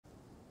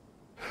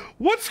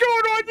What's going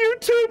on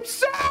YouTube?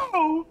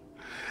 So,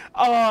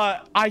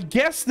 I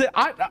guess that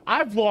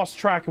I've lost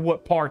track of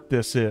what part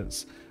this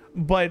is,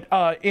 but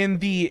in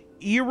the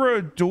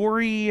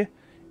Irodori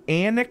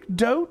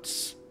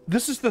anecdotes,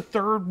 this is the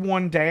third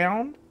one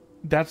down.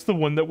 That's the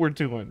one that we're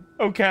doing.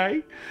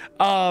 Okay.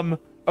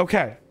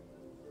 Okay.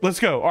 Let's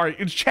go. All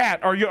right,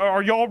 chat. Are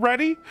y'all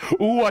ready?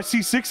 Ooh, I see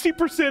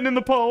 60% in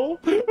the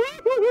poll.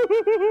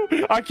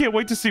 I can't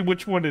wait to see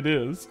which one it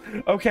is.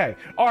 Okay.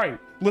 All right,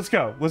 let's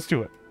go. Let's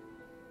do it.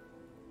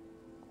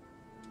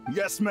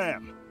 Yes,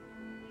 ma'am.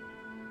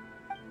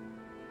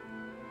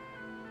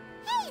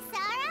 Hey,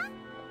 Sarah.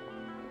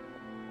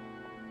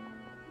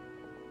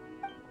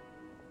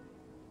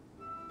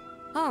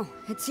 Oh,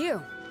 it's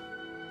you.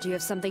 Do you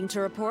have something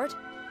to report?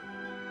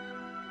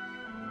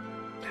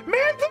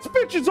 Man, this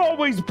bitch is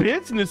always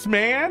business,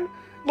 man.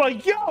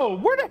 Like, yo,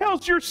 where the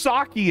hell's your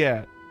sake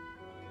at?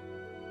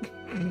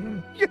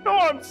 You know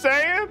what I'm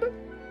saying?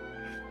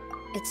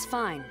 It's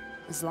fine,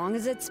 as long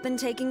as it's been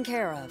taken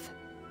care of.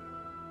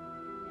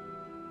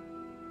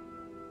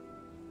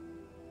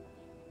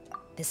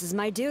 This is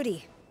my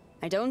duty.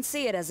 I don't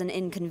see it as an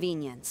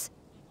inconvenience.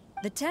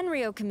 The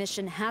Tenryou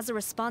Commission has a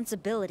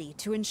responsibility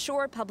to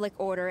ensure public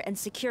order and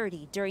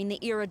security during the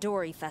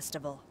Irodori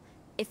Festival.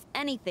 If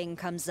anything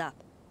comes up,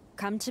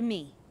 come to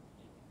me.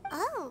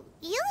 Oh,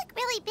 you look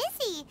really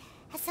busy.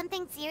 Has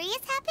something serious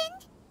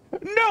happened?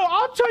 No,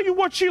 I'll tell you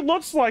what she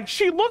looks like.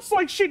 She looks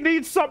like she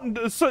needs something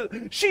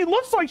to, she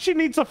looks like she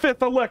needs a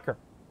fifth of liquor.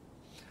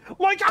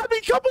 Like, I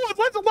mean, come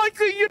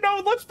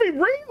on, let's be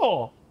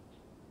real.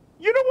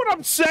 You know what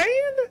I'm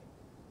saying?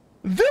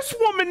 This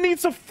woman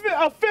needs a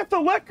fifth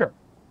of liquor.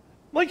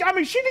 Like, I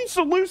mean, she needs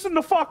to loosen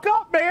the fuck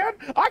up, man.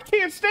 I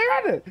can't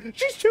stand it.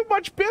 She's too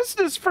much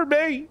business for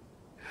me.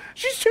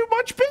 She's too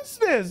much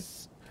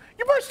business.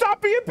 You better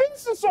stop being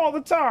business all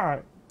the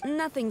time.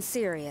 Nothing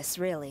serious,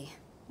 really.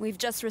 We've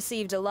just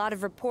received a lot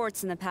of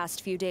reports in the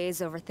past few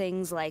days over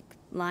things like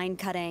line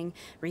cutting,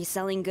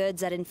 reselling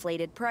goods at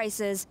inflated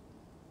prices,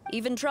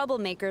 even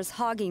troublemakers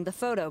hogging the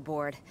photo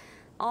board.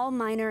 All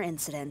minor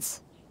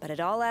incidents, but it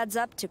all adds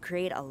up to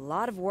create a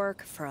lot of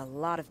work for a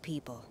lot of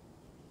people.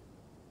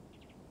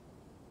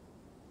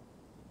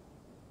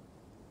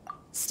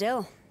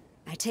 Still,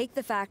 I take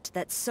the fact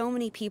that so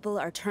many people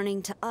are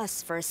turning to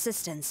us for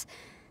assistance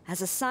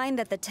as a sign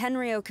that the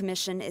Tenryou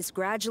Commission is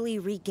gradually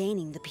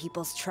regaining the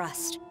people's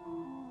trust.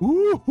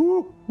 Ooh,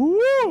 ooh,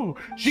 ooh.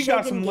 She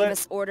got some gave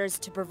us orders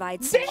to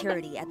provide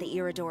security at the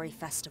Irodori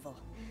Festival.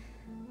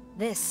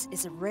 This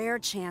is a rare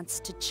chance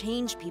to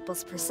change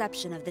people's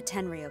perception of the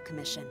Tenryou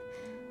Commission,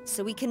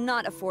 so we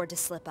cannot afford to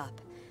slip up.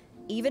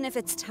 Even if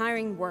it's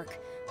tiring work,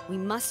 we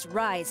must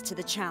rise to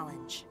the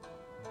challenge.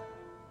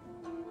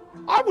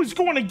 I was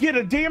going to get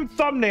a damn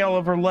thumbnail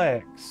of her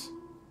legs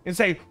and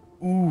say,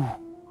 ooh.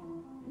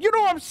 You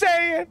know what I'm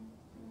saying?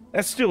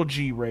 That's still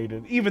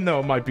G-rated, even though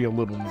it might be a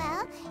little more.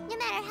 Well, no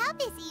matter how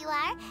busy you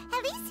are,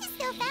 at least you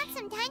still found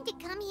some time to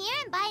come here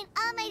and buy an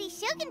Almighty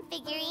Shogun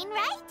figurine,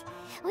 right?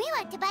 We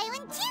want to buy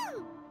one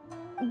too.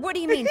 What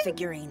do you mean,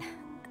 figurine?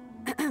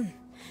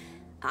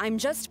 I'm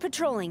just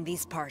patrolling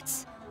these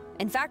parts.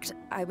 In fact,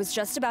 I was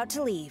just about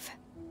to leave.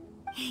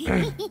 No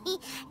need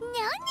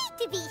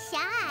to be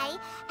shy.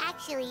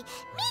 Actually,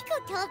 Miko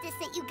told us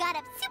that you got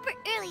up super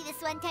early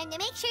this one time to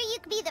make sure you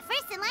could be the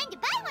first in line to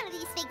buy one of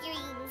these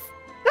figurines.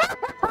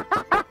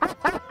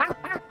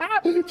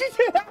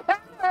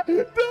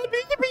 Don't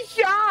need to be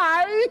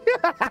shy.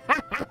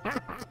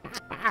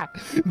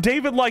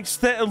 David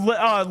likes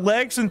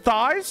legs and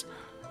thighs?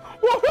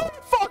 Well, who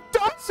the fuck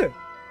doesn't?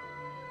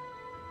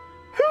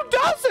 Who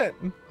doesn't?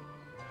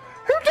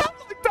 Who doesn't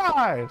like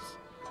thighs?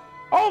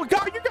 Oh,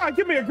 God, you gotta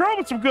give me a girl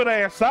with some good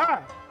ass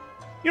thighs.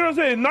 You know what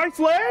I'm saying? Nice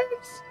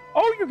legs?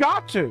 Oh, you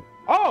got to.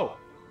 Oh.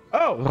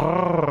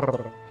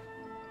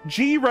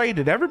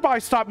 G-rated.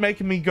 Everybody stop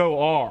making me go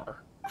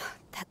R.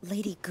 That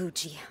Lady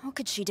Gucci, how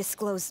could she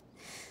disclose...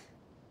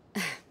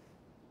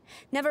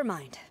 Never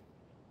mind.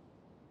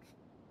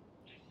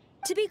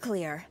 To be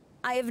clear,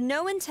 I have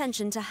no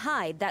intention to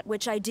hide that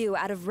which I do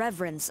out of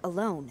reverence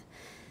alone.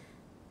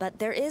 But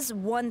there is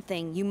one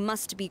thing you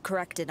must be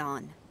corrected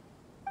on.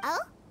 Oh?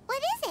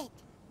 What is it?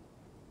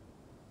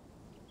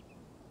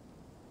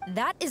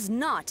 That is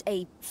not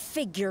a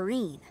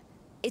figurine.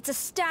 It's a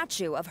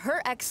statue of Her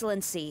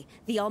Excellency,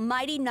 the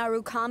Almighty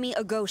Narukami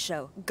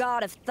Agosho,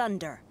 God of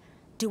Thunder.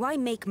 Do I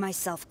make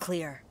myself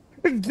clear?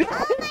 Damn!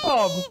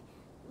 Narukami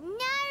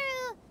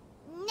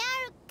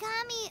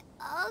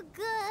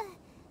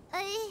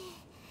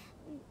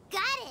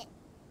got it.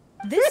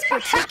 This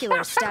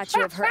particular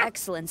statue of Her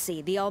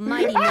Excellency, the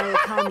Almighty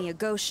Narukami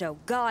Agosho,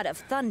 God of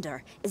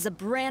Thunder, is a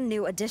brand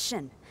new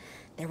addition.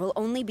 There will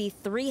only be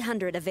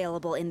 300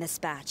 available in this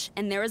batch,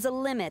 and there is a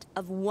limit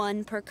of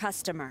 1 per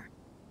customer.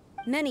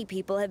 Many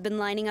people have been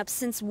lining up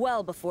since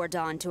well before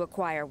dawn to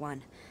acquire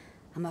one.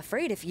 I'm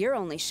afraid if you're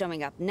only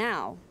showing up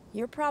now,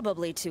 you're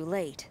probably too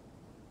late.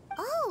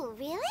 Oh,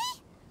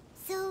 really?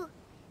 So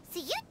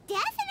you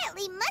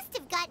definitely must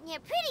have gotten here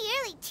pretty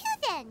early too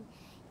then.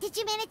 Did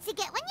you manage to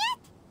get one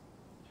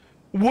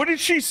yet? What did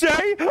she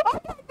say?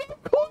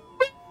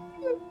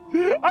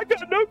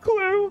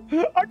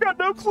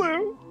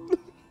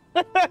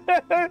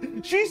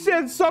 She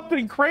said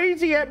something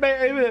crazy at me.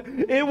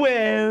 It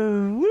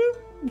went.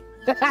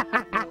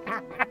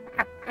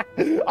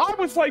 I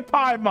was like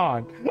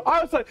Paimon.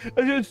 I was like,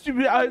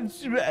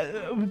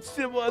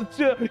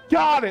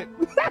 got it.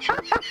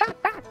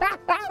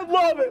 I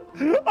love it.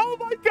 Oh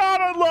my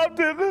god, I loved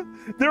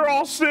it. They're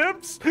all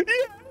simps. Yeah.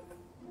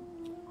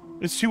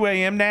 It's 2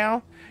 a.m.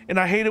 now, and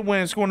I hate it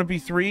when it's going to be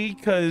 3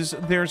 because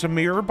there's a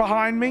mirror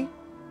behind me.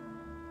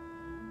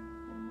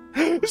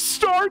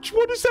 Starch,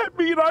 what does that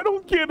mean? I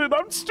don't get it.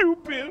 I'm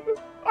stupid.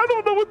 I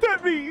don't know what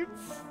that means.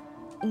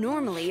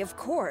 Normally, of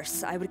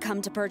course, I would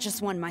come to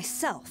purchase one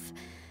myself.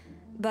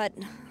 But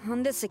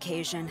on this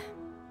occasion,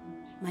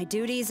 my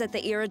duties at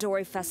the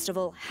Iridori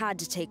Festival had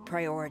to take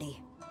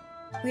priority.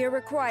 We are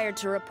required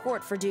to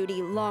report for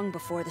duty long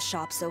before the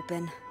shops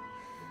open.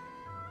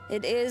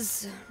 It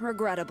is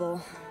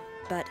regrettable,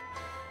 but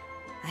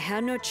I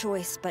had no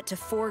choice but to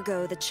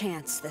forego the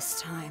chance this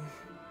time.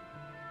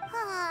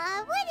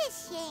 Aw, what a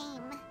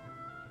shame.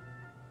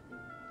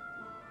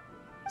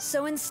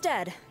 So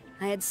instead,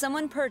 I had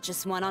someone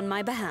purchase one on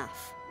my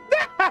behalf.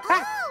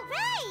 Oh,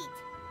 right!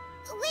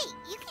 Wait,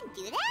 you can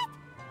do that?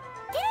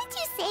 Didn't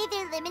you say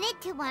they're limited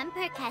to 1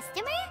 per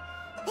customer?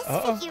 This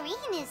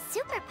figurine is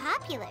super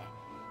popular.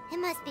 It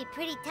must be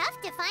pretty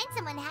tough to find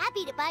someone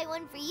happy to buy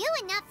one for you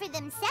and not for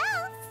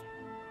themselves.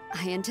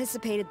 I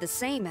anticipated the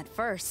same at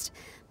first,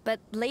 but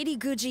Lady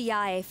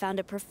Gujiyae found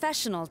a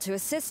professional to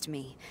assist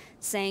me,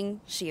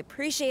 saying she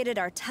appreciated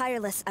our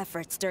tireless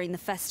efforts during the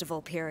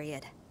festival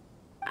period.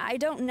 I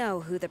don't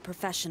know who the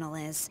professional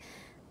is.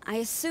 I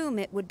assume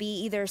it would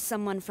be either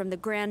someone from the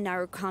Grand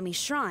Narukami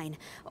Shrine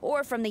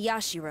or from the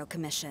Yashiro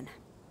Commission,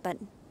 but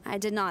I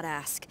did not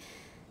ask.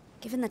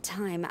 Given the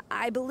time,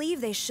 I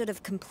believe they should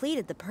have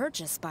completed the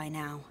purchase by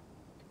now.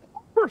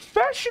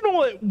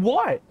 Professional at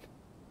what?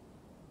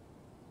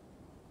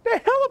 The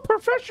hell a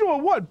professional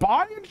at what?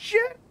 Buying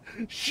shit?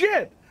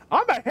 Shit,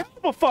 I'm a hell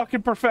of a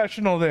fucking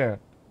professional there.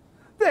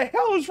 The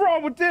hell is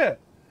wrong with this?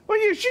 Well,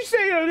 she's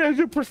saying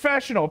a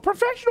professional.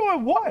 Professional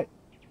at what?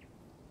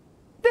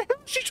 The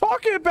hell is she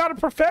talking about a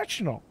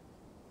professional?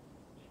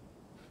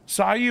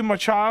 Sayu, my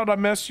child, I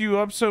messed you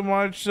up so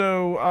much,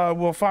 so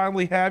we'll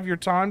finally have your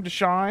time to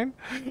shine.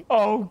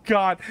 Oh,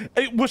 God.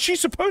 Was she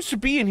supposed to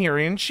be in here,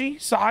 isn't she?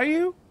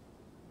 Sayu?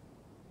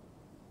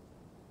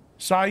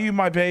 Sayu,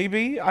 my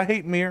baby. I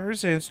hate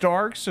mirrors, and it's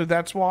dark, so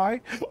that's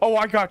why. Oh,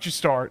 I got you,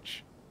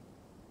 Starch.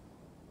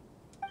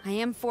 I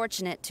am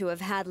fortunate to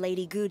have had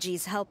Lady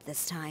Guji's help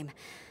this time.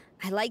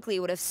 I likely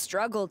would have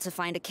struggled to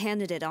find a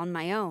candidate on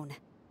my own.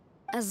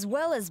 As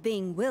well as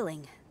being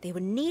willing, they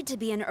would need to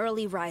be an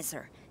early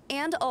riser,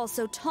 and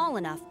also tall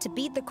enough to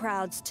beat the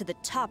crowds to the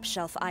top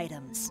shelf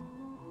items.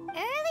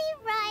 Early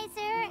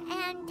riser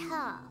and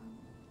tall.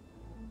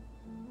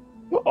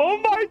 Oh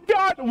my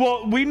god!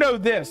 Well, we know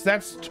this.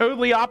 That's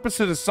totally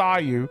opposite of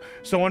Sayu,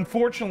 so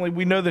unfortunately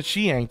we know that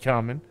she ain't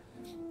coming.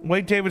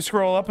 Wait, David,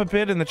 scroll up a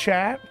bit in the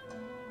chat.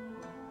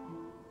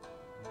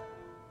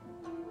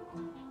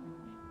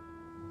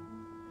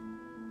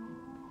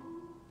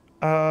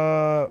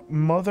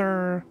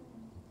 Mother,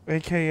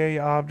 aka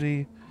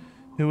Abdi,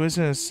 who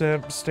isn't a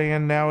simp,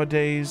 stand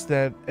nowadays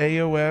that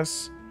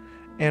AOS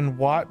and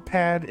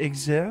Wattpad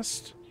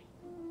exist?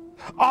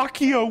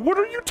 Akio, what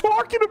are you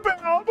talking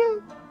about?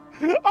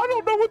 I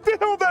don't know what the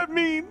hell that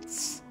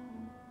means.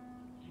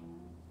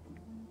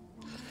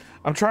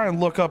 I'm trying to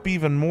look up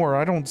even more.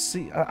 I don't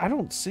see what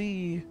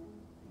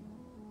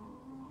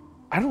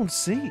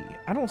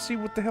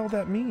the hell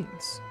that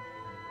means.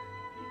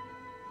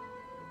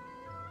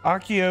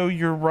 Akio,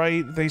 you're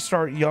right. They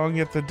start young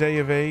at the day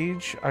of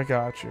age. I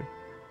got you.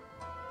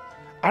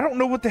 I don't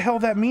know what the hell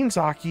that means,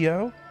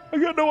 Akio. I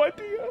got no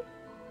idea.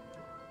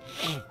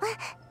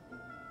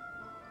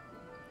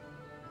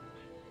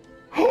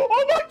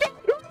 Oh my god!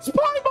 Who's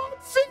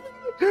Paimon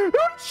singing? Who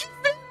did she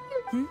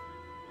sing?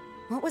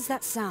 What was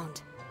that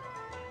sound?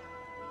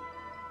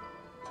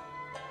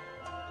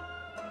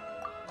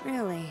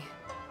 Really?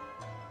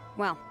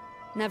 Well,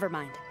 never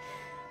mind.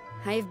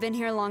 I've been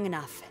here long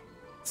enough.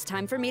 It's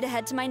time for me to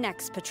head to my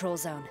next patrol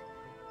zone.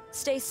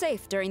 Stay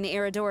safe during the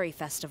Iridori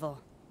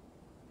Festival.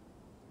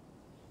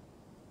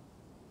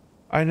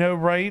 I know,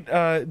 right,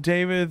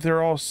 David?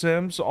 They're all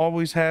Sims.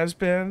 Always has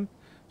been.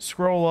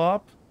 Scroll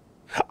up.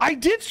 I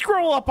did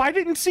scroll up. I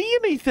didn't see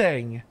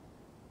anything.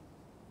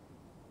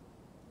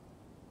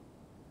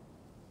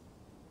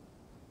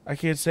 I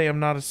can't say I'm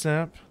not a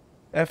simp.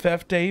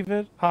 FF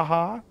David?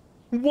 Haha.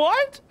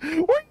 What? What are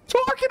you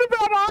talking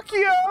about,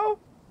 Akio?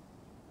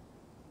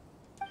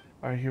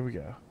 Alright, here we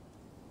go.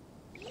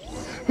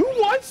 Who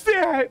was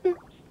that?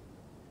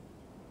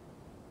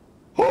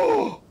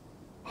 Oh!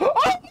 Oh!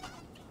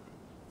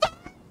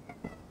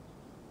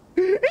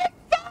 It's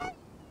so...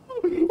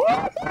 Oh my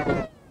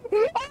god!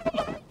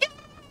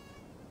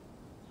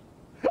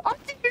 I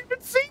didn't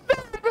even see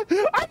that!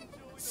 I didn't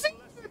even see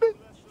it!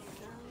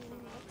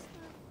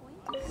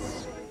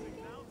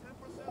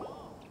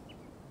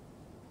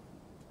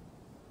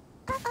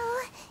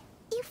 Uh-oh,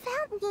 you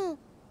found me.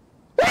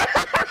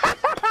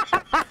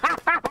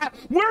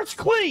 Where's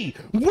Klee?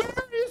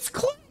 Where is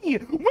Klee?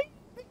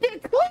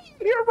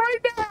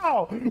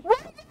 now!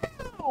 Right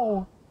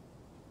now!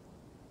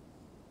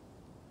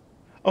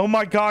 Oh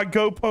my god,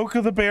 go poke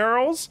of the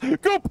barrels!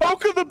 Go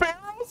poke of the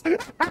barrels!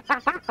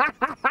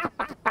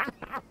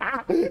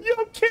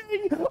 Yo,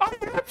 King! I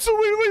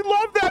absolutely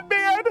love that,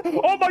 man!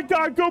 Oh my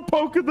god, go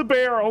poke of the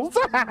barrels!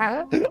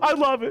 I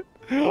love it!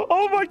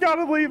 Oh my god,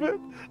 I leave it!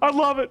 I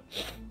love it!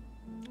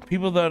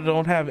 People that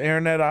don't have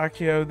internet,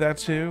 Akio,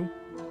 that's who?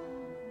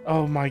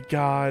 Oh my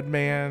god,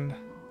 man.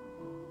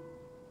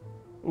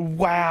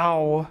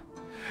 Wow.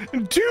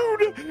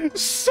 Dude,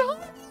 Sayu!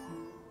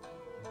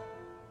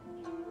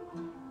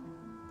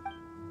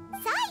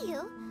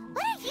 Sayu,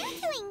 what are you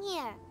doing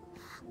here?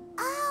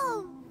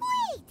 Oh,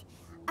 wait!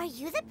 Are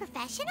you the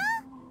professional?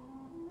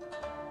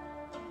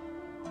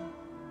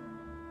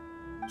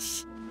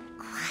 Shh,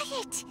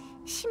 quiet.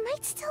 She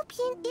might still be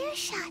in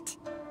earshot.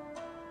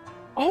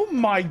 Oh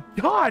my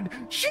god!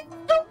 She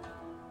don't...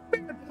 I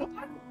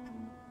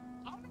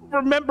don't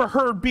remember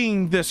her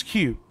being this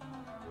cute.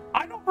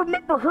 I don't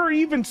remember her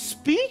even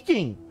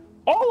speaking.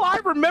 All I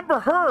remember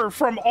her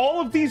from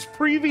all of these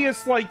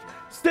previous, like,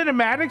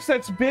 cinematics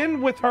that's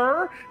been with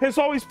her has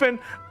always been,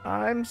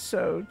 I'm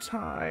so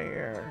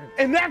tired.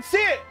 And that's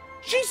it!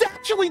 She's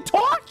actually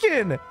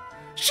talking!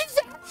 She's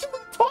actually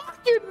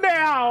talking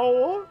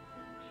now!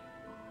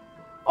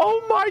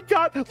 Oh my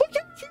god, look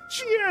how cute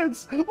she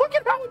is! Look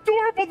at how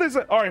adorable this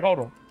is! Alright, hold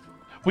on.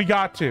 We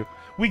got to.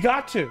 We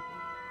got to.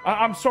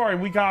 I'm sorry,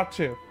 we got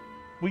to.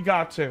 We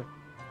got to.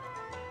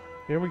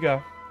 Here we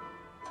go.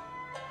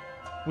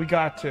 We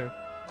got to.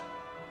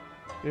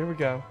 Here we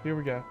go. Here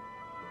we go.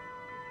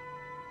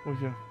 We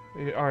go.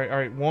 Alright,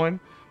 alright. 1,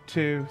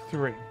 2,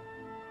 3.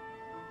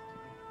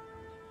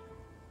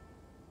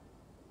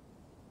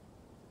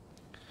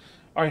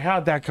 Alright,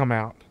 how'd that come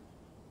out?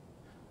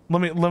 Let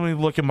me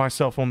look at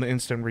myself on the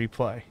instant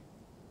replay.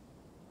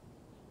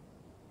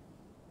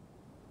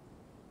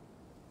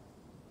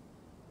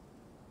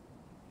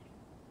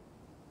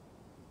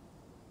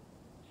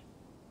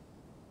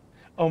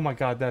 Oh my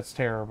god, that's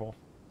terrible.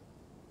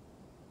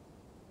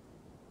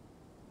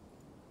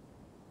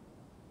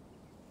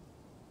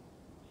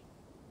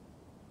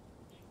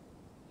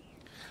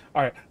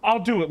 Alright,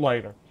 I'll do it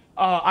later.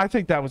 I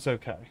think that was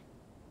okay.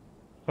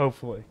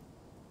 Hopefully.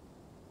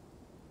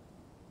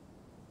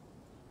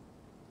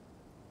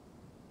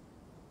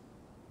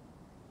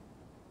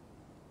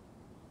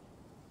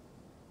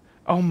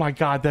 Oh my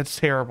god, that's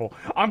terrible.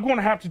 I'm going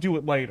to have to do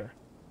it later.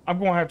 I'm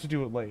going to have to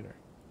do it later.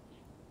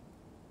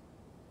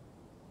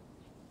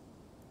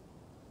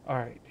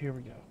 Alright, here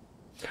we go.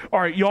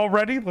 Alright, y'all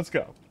ready? Let's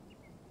go.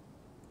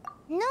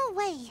 No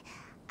way.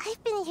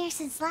 I've been here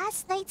since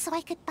last night so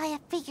I could buy a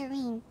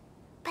figurine.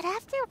 But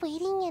after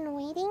waiting and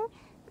waiting,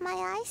 my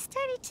eyes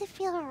started to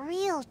feel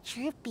real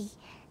droopy.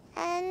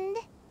 And...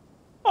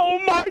 Oh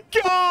my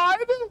god!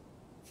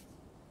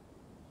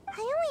 I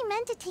only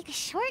meant to take a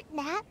short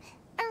nap.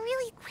 A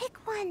really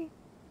quick one.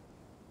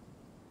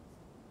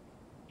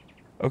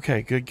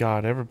 Okay, good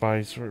god,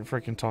 everybody's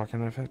freaking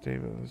talking. I've had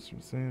David,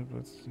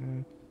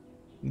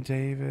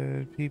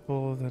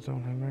 people that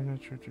don't have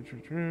internet,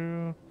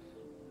 true.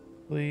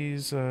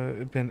 Please,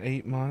 it's been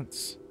 8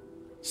 months.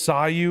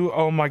 Sayu,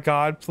 oh my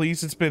god,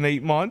 please, it's been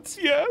 8 months,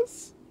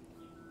 yes.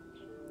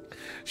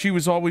 She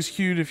was always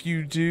cute. If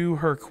you do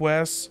her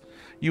quests,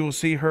 you will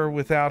see her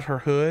without her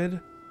hood.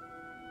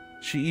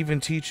 She even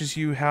teaches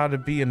you how to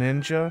be a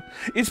ninja.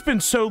 It's been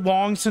so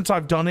long since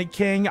I've done it,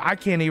 King, I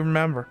can't even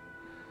remember.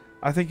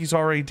 I think he's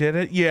already did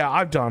it. Yeah,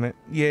 I've done it.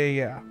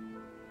 Yeah.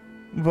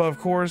 But of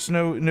course,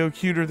 no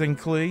cuter than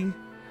Klee.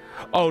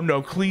 Oh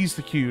no, Klee's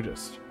the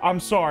cutest. I'm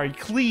sorry,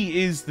 Klee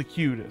is the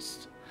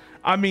cutest.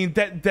 I mean,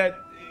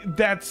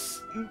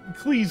 that's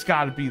Klee's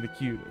got to be the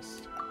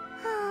cutest.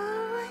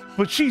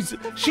 But she's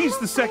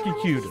the second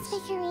cutest.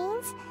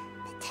 Figurines,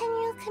 the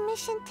 10-year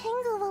commission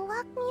Tango will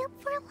lock me up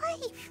for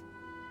life.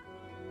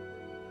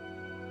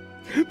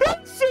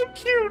 That's so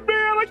cute,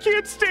 man. I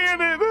can't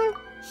stand it.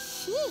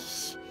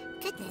 Sheesh.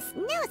 Goodness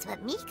knows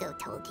what Miko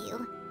told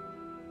you.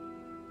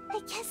 I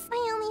guess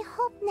my only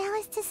hope now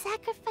is to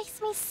sacrifice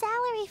my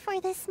salary for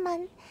this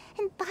month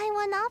and buy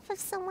one off of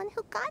someone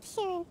who got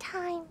here in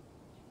time.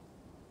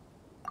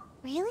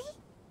 Really?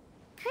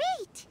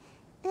 Great!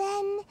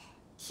 Then,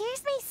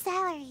 here's my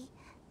salary.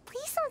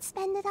 Please don't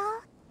spend it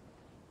all.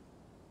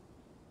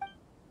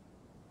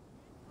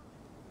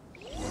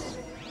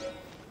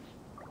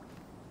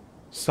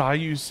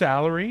 Sayu's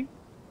salary?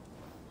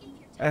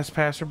 Ask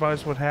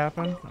passerbys what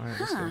happened.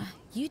 Right,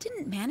 you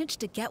didn't manage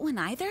to get one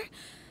either?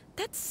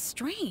 That's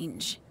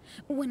strange.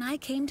 When I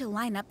came to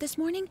line up this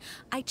morning,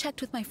 I checked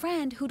with my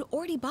friend who'd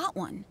already bought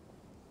one.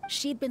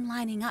 She'd been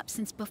lining up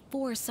since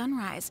before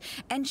sunrise,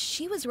 and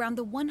she was around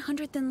the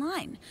 100th in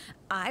line.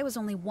 I was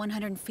only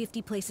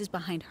 150 places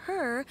behind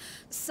her,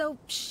 so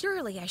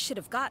surely I should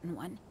have gotten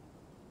one.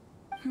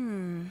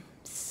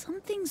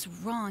 Something's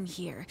wrong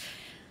here.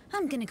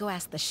 I'm gonna go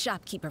ask the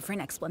shopkeeper for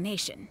an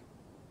explanation.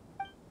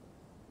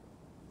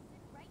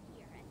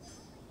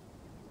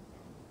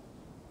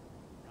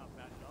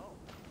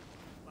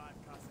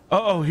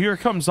 Uh-oh, here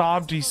comes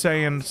Abdi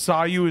saying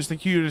Sayu is the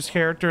cutest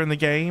character in the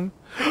game.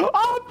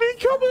 Abdi,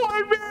 Come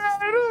on,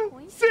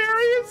 man.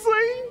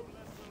 Seriously?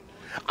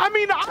 I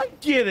mean, I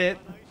get it.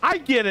 I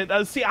get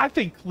it. See, I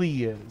think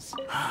Klee is.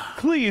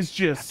 Klee is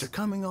just... After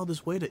coming all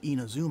this way to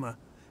Inazuma,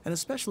 and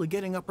especially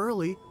getting up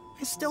early,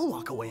 I still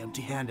walk away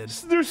empty-handed.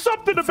 There's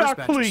something the about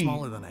first batch was Klee.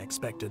 smaller than I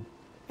expected.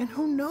 And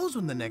who knows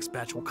when the next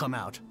batch will come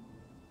out?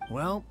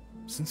 Well,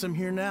 since I'm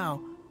here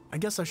now, I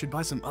guess I should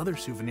buy some other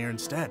souvenir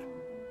instead.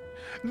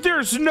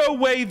 There's no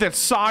way that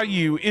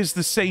Sayu is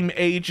the same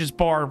age as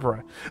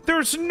Barbara.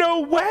 There's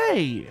no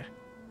way.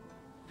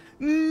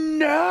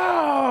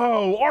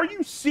 No. Are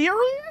you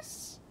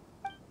serious?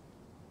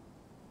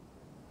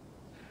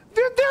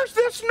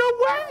 There's no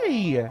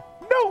way.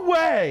 No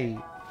way.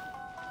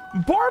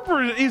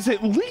 Barbara is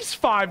at least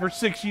 5 or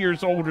 6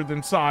 years older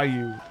than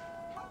Sayu.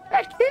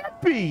 That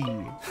can't be.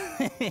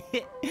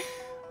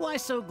 Why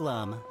so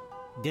glum?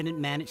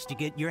 Didn't manage to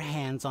get your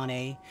hands on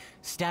a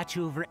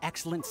statue of Her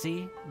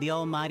Excellency, the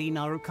almighty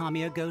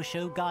Narukami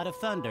Agosho, God of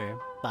Thunder,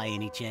 by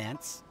any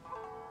chance?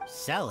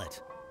 Sell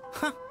it?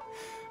 Huh.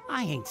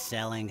 I ain't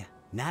selling.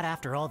 Not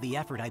after all the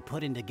effort I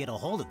put in to get a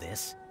hold of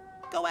this.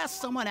 Go ask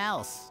someone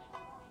else.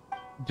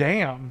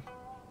 Damn.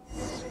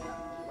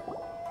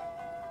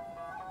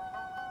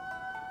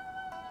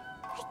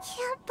 I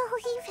can't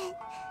believe it.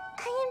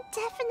 I am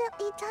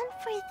definitely done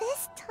for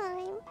this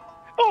time.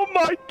 Oh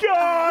my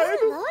God!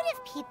 A load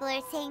of people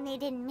are saying they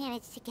didn't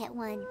manage to get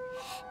one.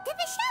 Did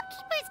the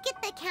shopkeepers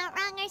get the count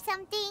wrong or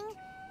something?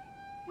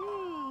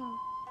 Oh,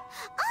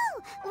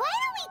 why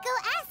don't we go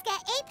ask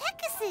at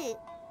Apekasu?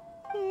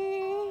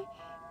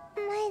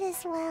 Might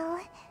as well.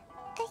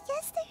 I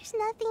guess there's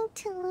nothing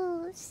to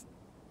lose.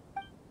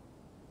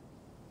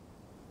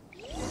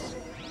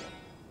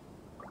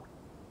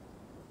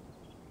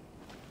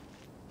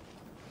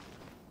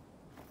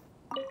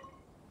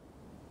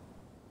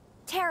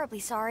 Terribly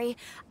sorry.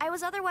 I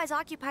was otherwise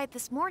occupied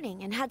this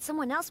morning and had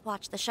someone else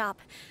watch the shop.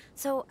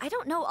 So I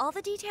don't know all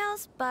the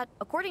details, but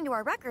according to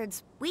our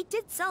records, we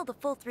did sell the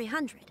full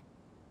 300.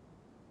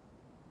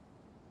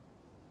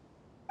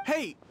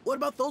 Hey, what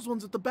about those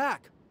ones at the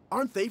back?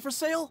 Aren't they for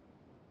sale?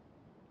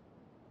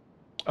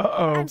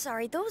 Uh-oh. I'm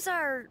sorry, those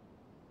are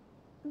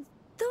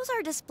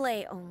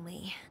display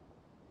only.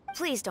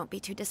 Please don't be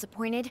too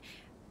disappointed.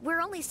 We're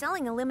only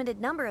selling a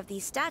limited number of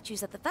these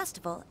statues at the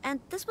festival,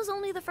 and this was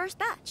only the first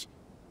batch.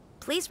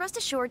 Please rest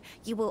assured,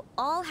 you will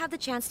all have the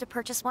chance to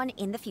purchase one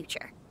in the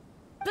future.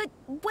 But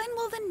when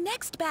will the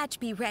next batch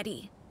be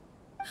ready?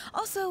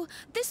 Also,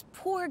 this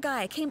poor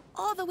guy came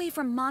all the way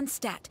from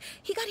Mondstadt.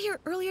 He got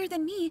here earlier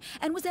than me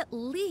and was at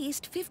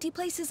least 50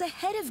 places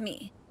ahead of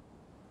me.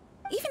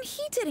 Even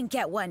he didn't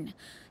get one.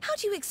 How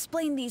do you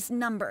explain these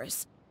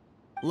numbers?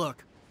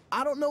 Look,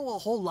 I don't know a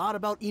whole lot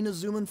about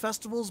Inazuman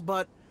festivals,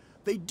 but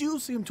they do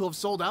seem to have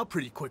sold out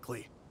pretty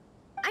quickly.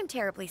 I'm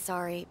terribly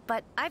sorry,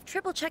 but I've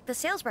triple-checked the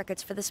sales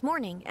records for this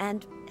morning,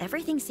 and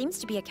everything seems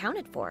to be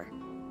accounted for.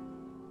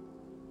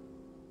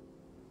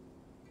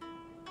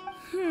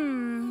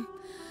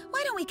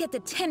 Why don't we get the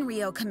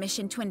Tenryo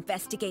Commission to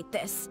investigate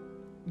this?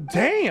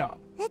 Damn.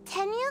 The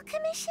Tenryo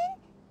Commission?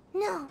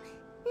 No,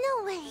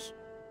 no way.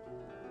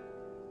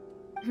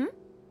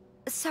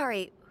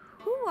 Sorry,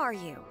 who are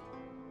you?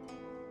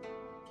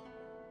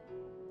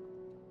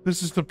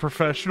 This is the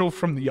professional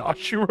from the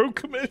Yashiro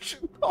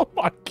Commission. Oh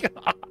my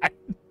God.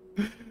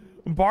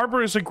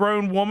 Barbara is a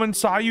grown woman.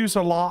 Sayu's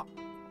a lolly?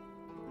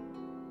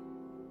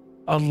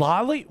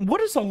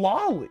 What is a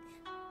lolly?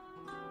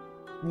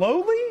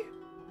 Lowly?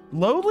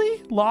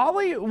 Lowly?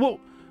 Lolly? Well,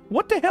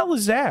 what the hell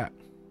is that?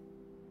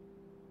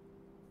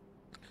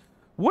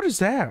 What is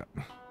that?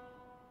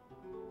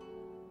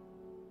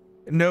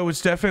 No,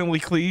 it's definitely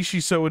Klee.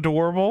 She's so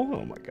adorable.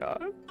 Oh my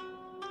God.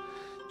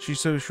 She's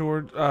so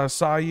short.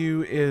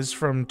 Sayu is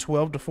from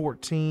 12 to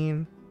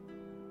 14.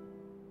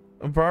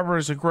 Barbara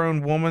is a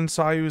grown woman.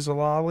 Sayu is a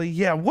lolly.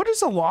 Yeah, what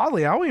is a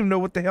lolly? I don't even know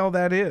what the hell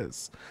that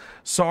is.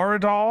 Sara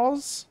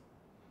dolls?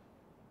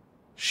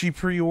 She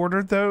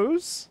pre-ordered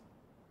those?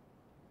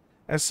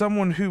 As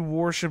someone who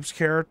worships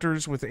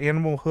characters with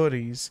animal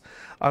hoodies,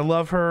 I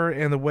love her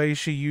and the way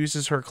she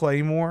uses her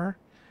claymore.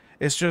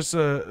 It's just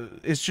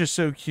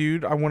so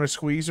cute. I want to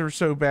squeeze her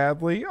so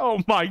badly.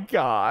 Oh my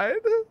God.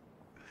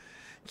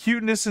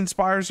 Cuteness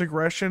inspires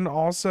aggression.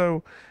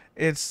 Also,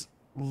 it's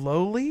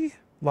lowly?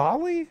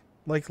 Lolly?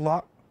 Like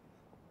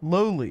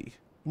lowly.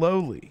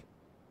 Lowly.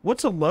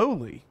 What's a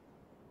lowly?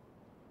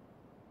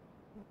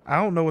 I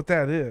don't know what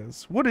that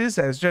is. What is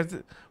that? It's just,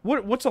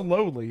 what's a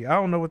lowly? I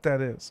don't know what that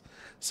is.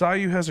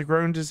 Sayu has a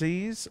grown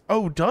disease.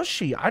 Oh, does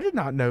she? I did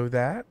not know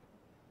that.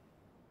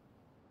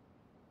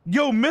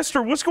 Yo,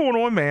 mister, what's going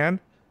on, man?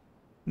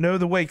 No,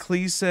 the way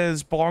Klee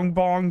says bong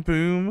bong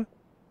boom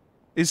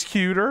is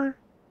cuter.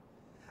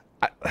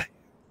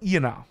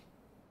 You know.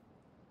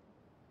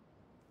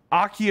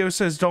 Akio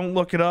says don't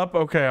look it up.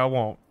 Okay, I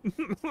won't.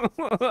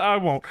 I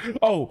won't.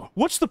 Oh,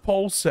 what's the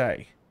poll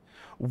say?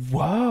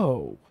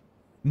 Whoa.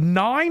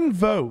 9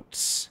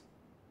 votes.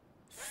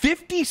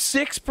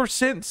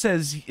 56%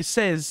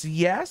 says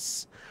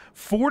yes.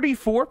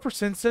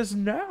 44% says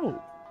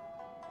no.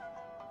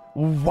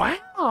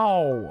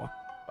 Wow.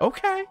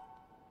 Okay.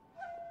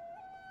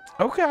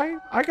 Okay,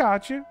 I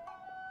got you.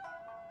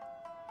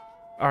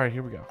 All right,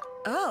 here we go.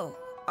 Oh,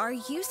 are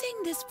you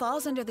saying this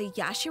falls under the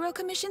Yashiro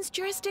Commission's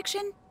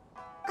jurisdiction?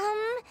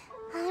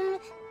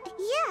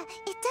 Yeah,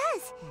 it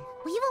does.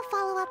 We will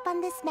follow up on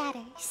this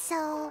matter,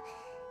 so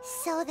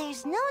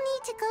there's no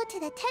need to go to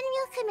the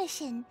Tenryou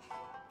Commission.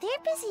 They're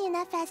busy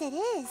enough as it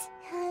is.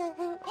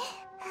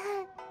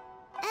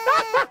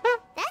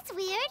 That's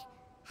weird.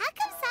 How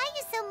come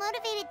Sayu's so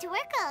motivated to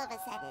work all of a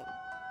sudden?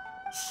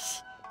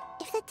 Shh.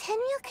 If the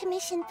Tenryou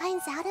Commission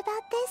finds out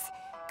about this,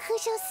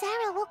 Kujo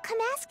Sarah will come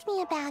ask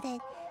me about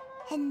it.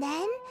 And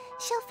then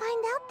she'll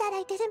find out that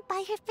I didn't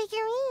buy her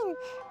figurine.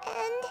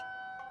 And...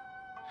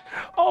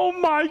 Oh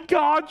my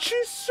god,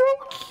 she's so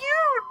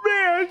cute,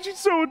 man. She's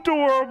so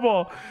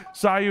adorable.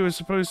 Sayu is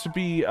supposed to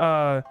be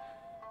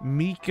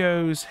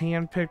Miko's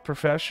handpicked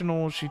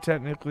professional. She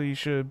technically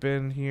should have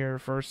been here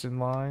first in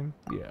line.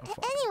 Yeah.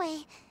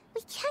 Anyway,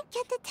 we can't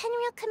get the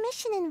Tenryou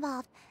Commission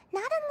involved.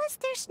 Not unless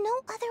there's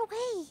no other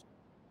way.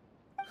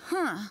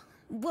 Huh.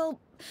 Well,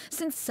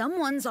 since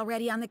someone's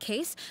already on the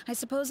case, I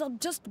suppose I'll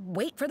just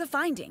wait for the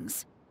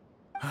findings.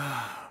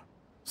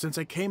 Since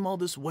I came all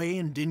this way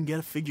and didn't get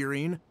a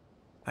figurine,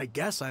 I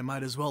guess I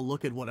might as well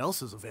look at what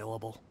else is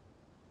available.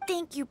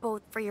 Thank you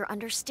both for your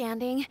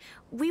understanding.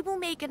 We will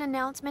make an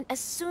announcement as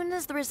soon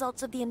as the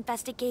results of the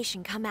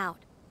investigation come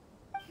out.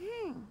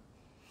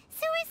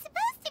 So we're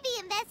supposed to be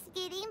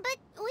investigating, but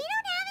we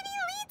don't have any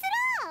leads at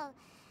all.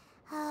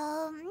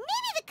 Oh,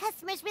 maybe the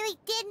customers really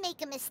did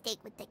make a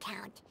mistake with the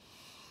count.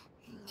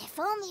 If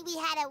only we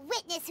had a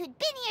witness who'd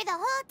been here the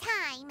whole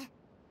time.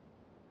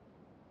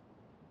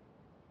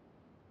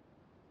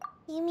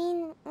 You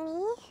mean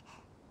me?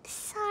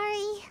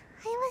 Sorry,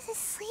 I was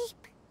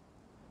asleep.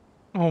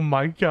 Oh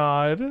my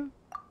god.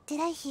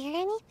 Did I hear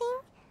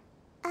anything?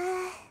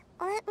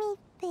 Let me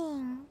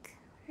think.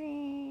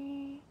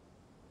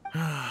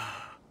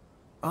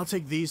 I'll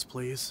take these,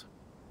 please.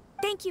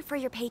 Thank you for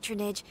your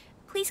patronage.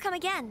 Please come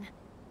again.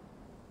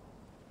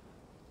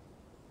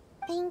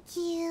 Thank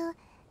you.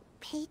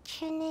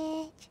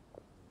 Patronage.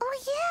 Oh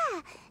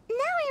yeah! Now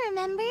I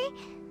remember.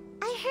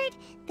 I heard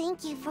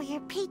thank you for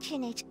your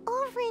patronage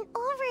over and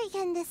over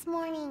again this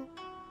morning.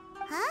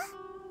 Huh?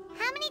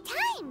 How many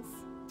times?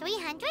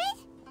 300?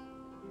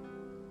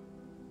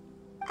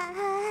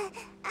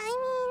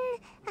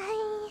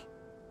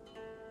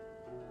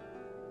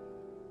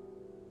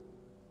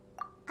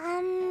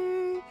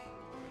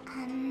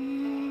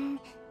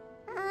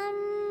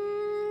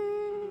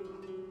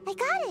 I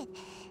got it.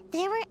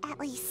 There were at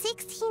least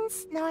 16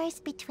 snores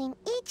between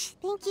each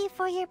thank you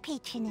for your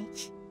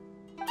patronage.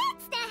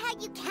 That's not how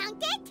you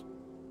count it!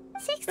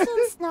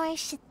 16 snores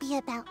should be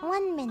about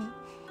 1 minute.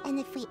 And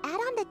if we add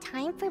on the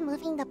time for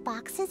moving the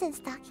boxes and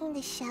stocking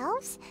the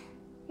shelves...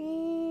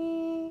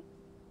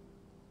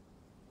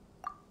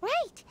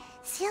 Right!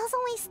 Sales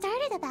only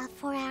started about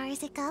 4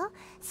 hours ago,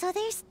 so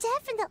there's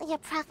definitely a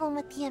problem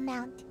with the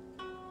amount.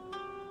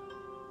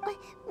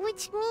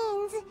 Which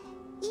means,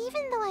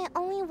 even though I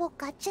only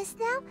woke up just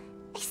now,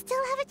 I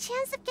still have a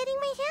chance of getting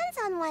my hands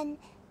on one.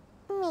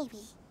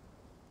 Maybe.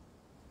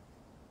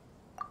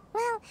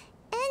 Well,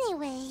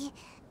 anyway,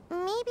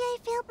 maybe I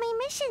failed my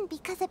mission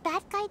because a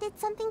bad guy did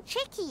something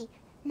tricky,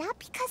 not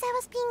because I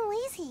was being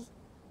lazy.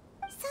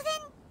 So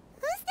then,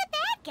 who's the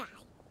bad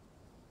guy?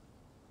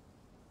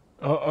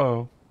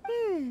 Uh-oh.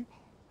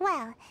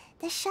 Well,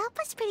 the shop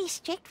was pretty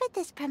strict with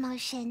this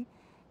promotion.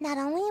 Not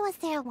only was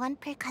there a 1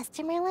 per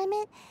customer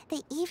limit,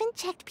 they even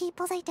checked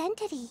people's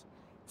identity.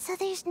 So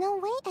there's no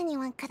way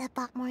anyone could have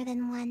bought more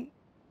than one.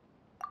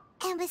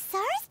 And with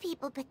SARS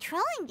people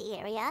patrolling the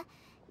area,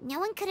 no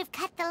one could have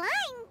cut the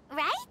line,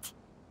 right?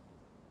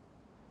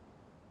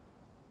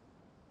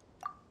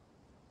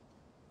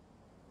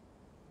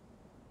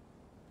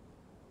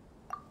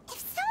 If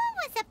someone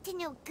was up to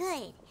no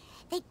good,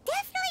 they'd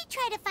definitely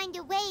try to find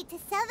a way to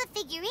sell the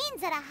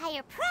figurines at a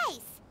higher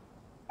price.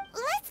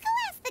 Let's go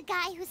ask the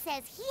guy who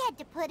says he had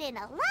to put in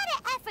a lot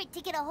of effort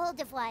to get a hold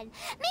of one.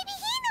 Maybe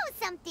he knows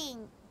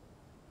something.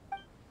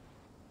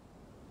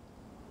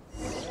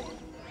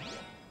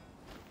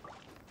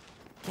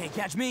 Can't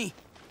catch me.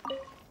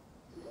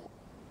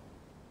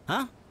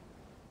 Huh?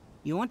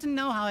 You want to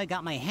know how I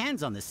got my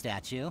hands on this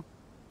statue?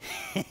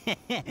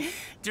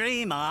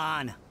 Dream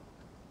on.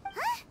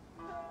 Huh?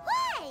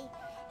 Why?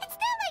 It's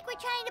not like we're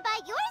trying to buy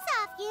yours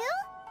off you.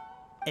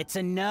 It's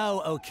a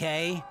no,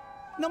 okay?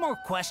 No more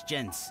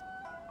questions.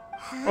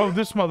 Oh,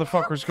 this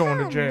motherfucker's going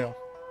to jail.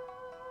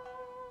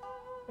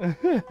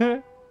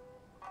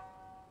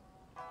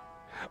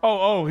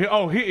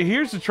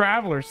 Here's the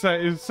traveler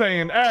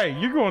saying, hey,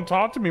 you going to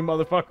talk to me,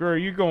 motherfucker, or are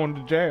you going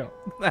to jail?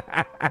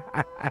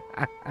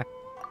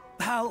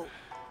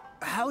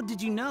 How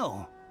did you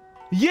know?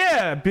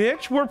 Yeah,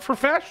 bitch, we're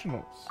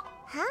professionals.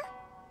 Huh?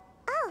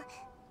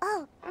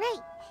 Oh,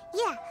 right.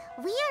 Yeah,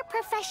 we are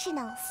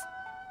professionals.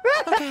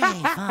 Okay,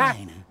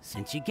 fine.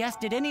 Since you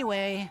guessed it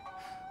anyway.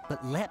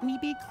 But let me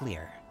be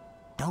clear.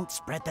 Don't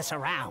spread this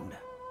around.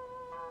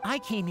 I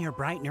came here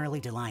bright and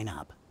early to line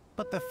up,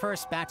 but the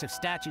first batch of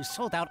statues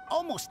sold out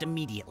almost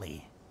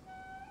immediately.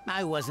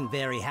 I wasn't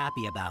very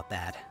happy about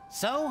that.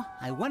 So,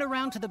 I went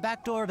around to the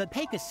back door of a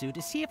Pegasus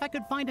to see if I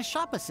could find a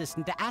shop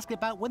assistant to ask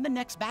about when the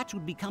next batch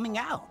would be coming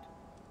out.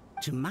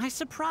 To my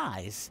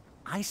surprise,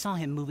 I saw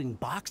him moving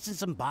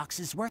boxes and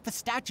boxes worth of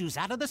statues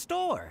out of the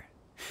store.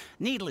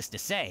 Needless to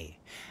say,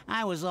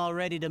 I was all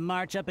ready to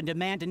march up and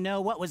demand to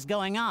know what was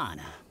going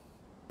on.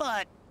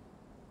 But...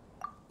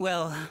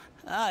 well,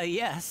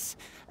 yes.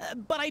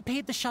 But I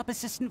paid the shop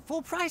assistant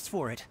full price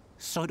for it,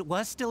 so it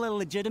was still a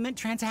legitimate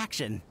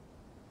transaction.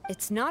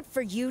 It's not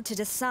for you to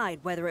decide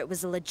whether it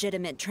was a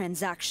legitimate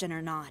transaction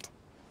or not.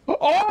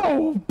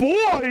 Oh,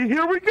 boy,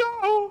 here we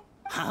go!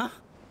 Huh?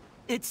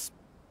 It's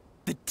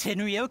the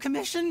Tenryo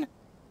Commission?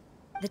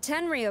 The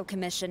Tenryo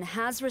Commission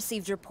has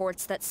received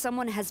reports that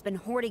someone has been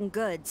hoarding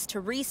goods to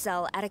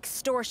resell at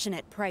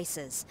extortionate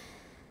prices.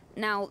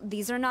 Now,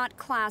 these are not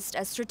classed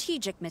as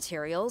strategic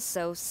materials,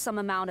 so some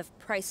amount of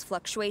price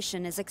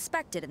fluctuation is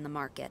expected in the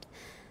market.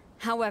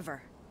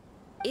 However,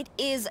 it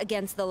is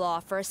against the law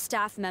for a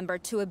staff member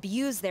to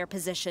abuse their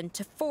position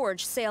to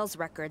forge sales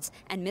records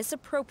and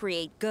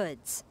misappropriate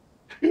goods.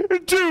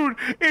 Dude,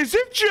 is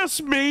it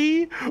just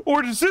me?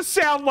 Or does this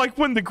sound like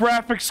when the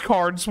graphics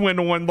cards went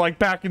on, like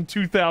back in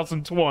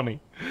 2020?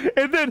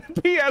 And then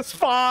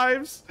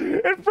PS5s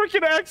and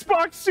freaking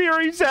Xbox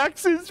Series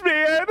X's,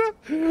 man?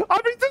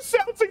 I mean, this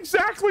sounds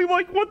exactly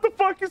like what the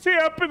fuck is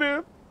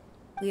happening.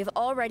 We have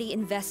already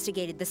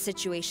investigated the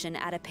situation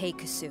at a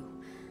Peikusu.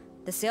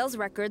 The sales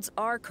records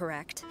are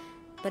correct,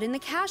 but in the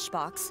cash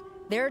box,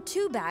 there are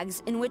 2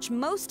 bags in which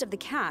most of the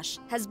cash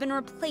has been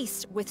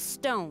replaced with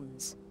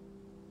stones.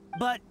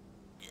 But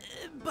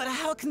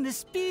how can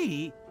this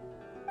be?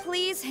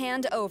 Please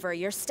hand over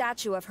your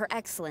statue of Her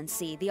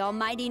Excellency, the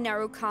Almighty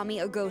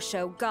Narukami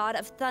Ogosho, God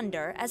of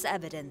Thunder, as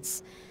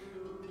evidence.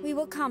 We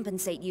will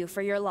compensate you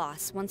for your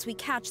loss once we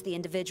catch the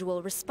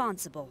individual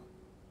responsible.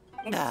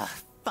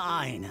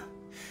 Fine.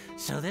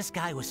 So this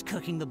guy was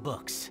cooking the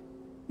books.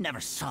 Never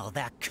saw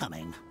that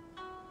coming.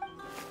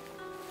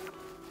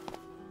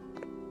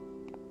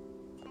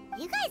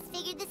 You guys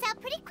figured this out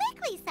pretty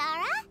quickly,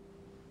 Sarah.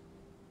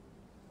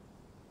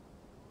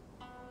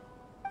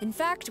 In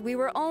fact, we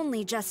were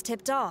only just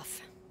tipped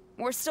off.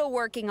 We're still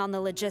working on the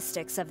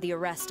logistics of the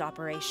arrest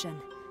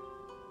operation.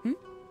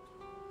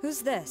 Who's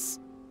this?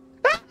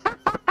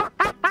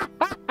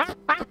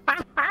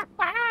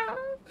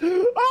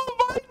 Oh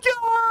my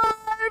god!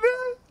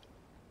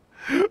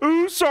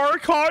 Ooh, Sarah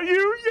caught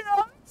you?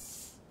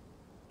 Yes!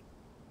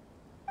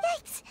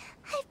 Yikes!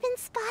 I've been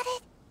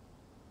spotted.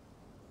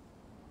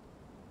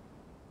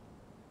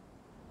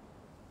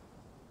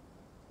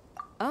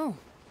 Oh,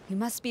 you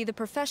must be the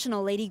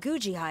professional Lady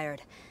Guji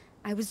hired.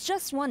 I was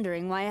just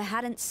wondering why I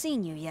hadn't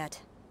seen you yet.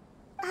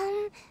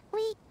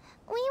 We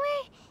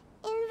were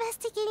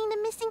investigating the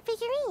missing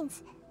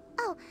figurines.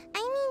 Oh,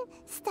 I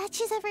mean,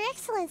 statues of Her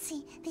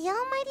Excellency, the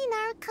Almighty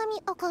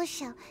Narukami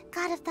Ogosho,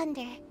 God of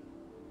Thunder.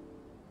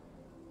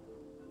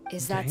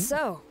 Is that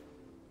so?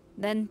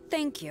 Then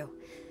thank you.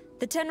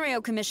 The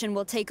Tenryo Commission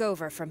will take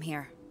over from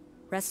here.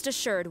 Rest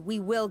assured, we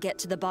will get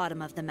to the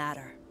bottom of the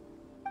matter.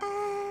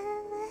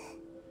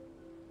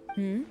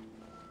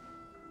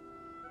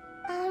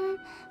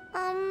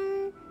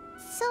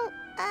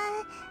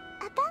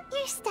 About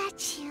your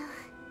statue.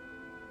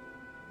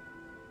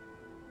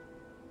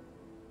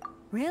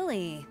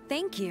 Really?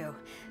 Thank you.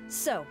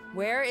 So,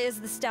 where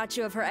is the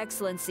statue of Her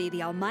Excellency,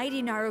 the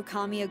Almighty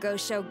Narukami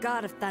Ogosho,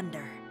 God of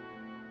Thunder?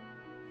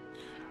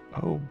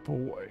 Oh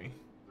boy.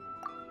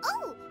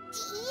 Oh,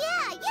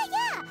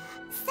 yeah.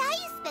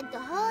 Sayu spent the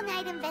whole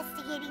night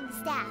investigating the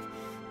staff.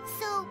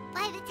 So,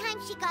 by the time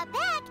she got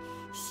back,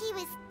 she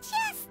was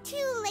just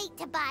too late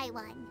to buy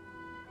one.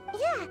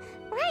 Yeah,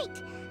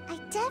 right. I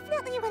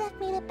definitely would have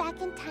made it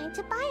back in time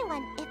to buy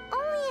one, if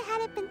only it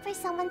hadn't been for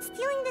someone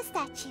stealing the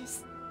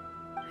statues.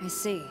 I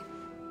see.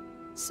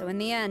 So in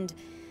the end,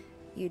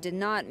 you did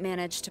not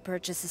manage to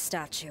purchase a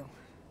statue,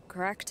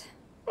 correct?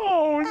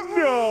 Oh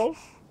no!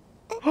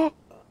 I'm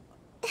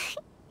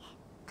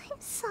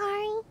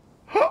sorry.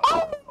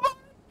 Oh my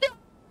god!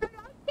 I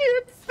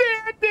can't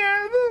stand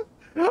it!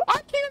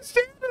 I can't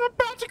stand it! I'm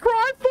about to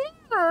cry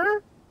for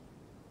her!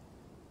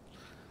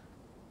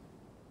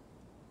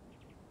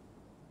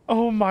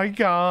 Oh my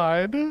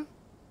god.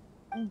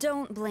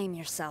 Don't blame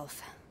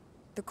yourself.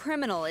 The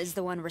criminal is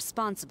the one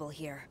responsible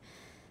here.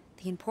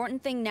 The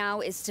important thing now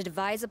is to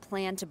devise a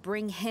plan to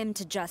bring him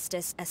to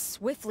justice as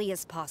swiftly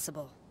as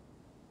possible.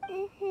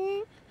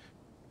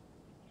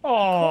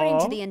 According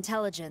to the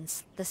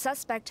intelligence, the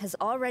suspect has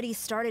already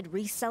started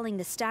reselling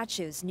the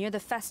statues near the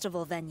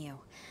festival venue.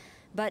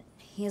 But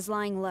he is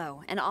lying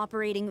low and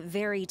operating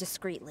very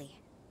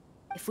discreetly.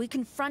 If we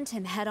confront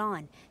him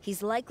head-on,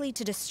 he's likely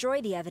to destroy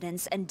the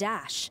evidence and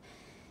dash.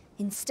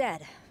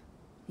 Instead,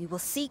 we will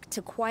seek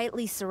to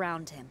quietly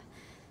surround him.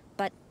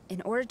 But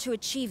in order to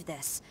achieve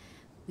this,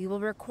 we will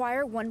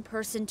require one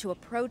person to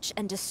approach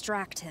and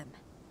distract him.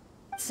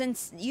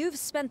 Since you've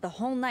spent the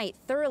whole night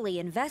thoroughly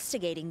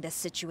investigating this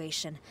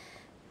situation,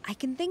 I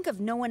can think of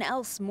no one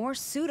else more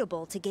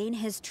suitable to gain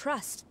his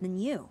trust than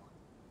you.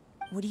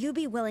 would you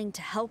be willing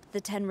to help the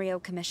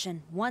Tenryou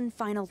Commission one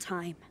final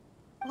time?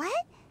 What?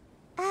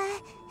 Right.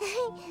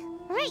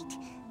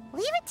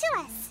 Leave it to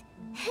us.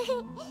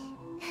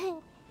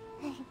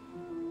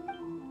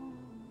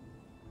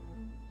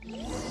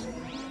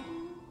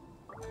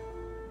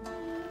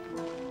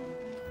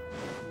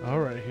 All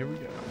right, here we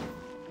go.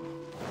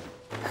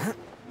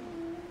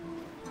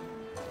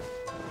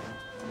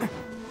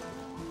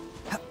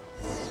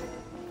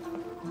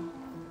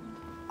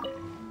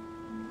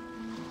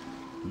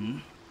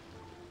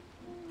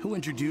 Who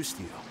introduced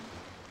you?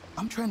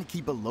 I'm trying to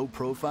keep a low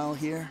profile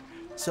here,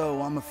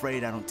 so I'm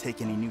afraid I don't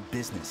take any new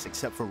business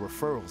except for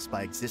referrals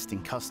by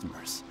existing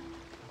customers.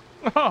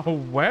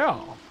 Oh,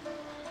 well.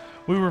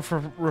 We were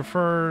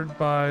referred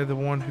by the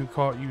one who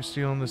caught you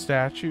stealing the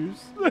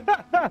statues.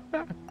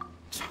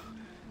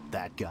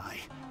 That guy.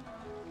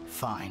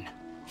 Fine.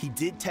 He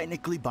did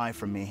technically buy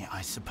from me,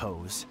 I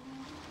suppose.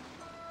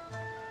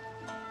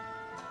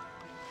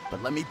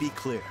 But let me be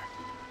clear.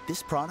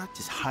 This product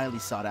is highly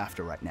sought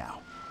after right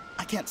now.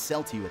 I can't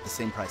sell to you at the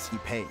same price he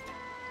paid.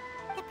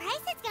 The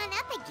price has gone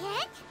up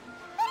again?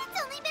 But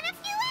it's only been a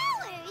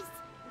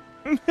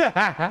few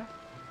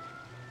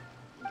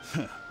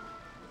hours.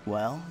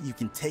 Well, you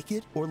can take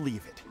it or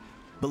leave it.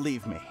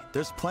 Believe me,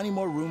 there's plenty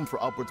more room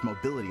for upwards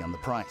mobility on the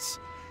price.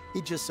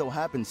 It just so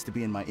happens to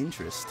be in my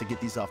interest to get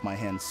these off my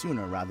hands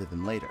sooner rather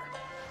than later.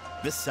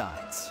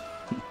 Besides,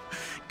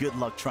 good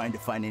luck trying to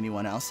find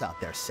anyone else out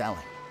there selling.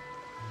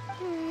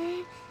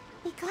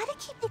 We gotta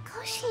keep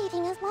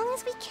negotiating as long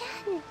as we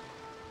can.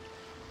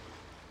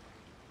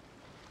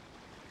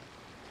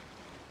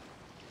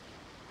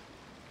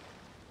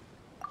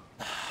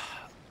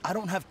 I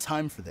don't have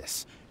time for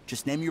this.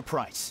 Just name your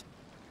price.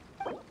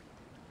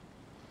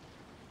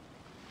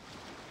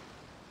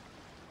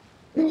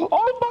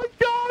 Oh my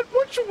God!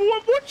 What should we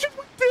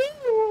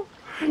do?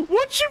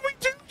 What should we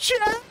do,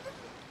 Chad?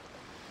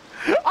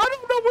 I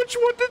don't know which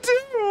one to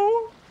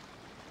do.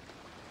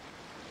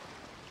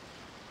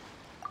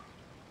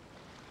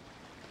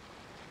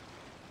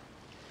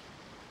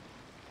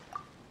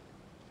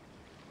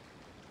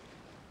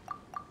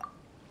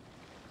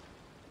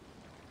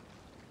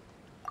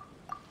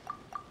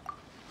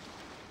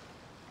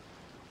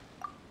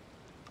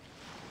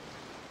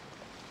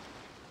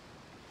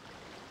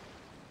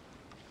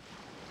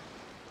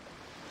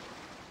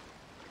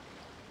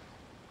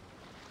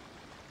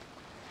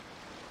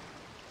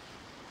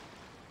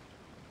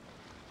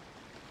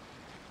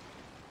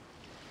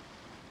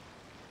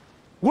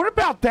 What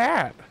about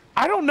that?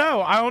 I don't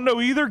know. I don't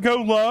know either. Go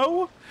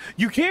low.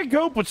 You can't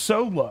go but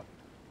so low.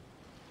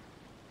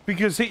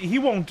 Because he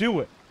won't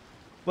do it.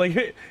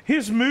 Like,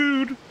 his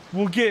mood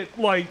will get,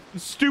 like,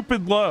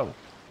 stupid low.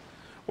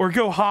 Or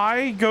go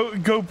high,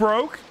 go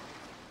broke.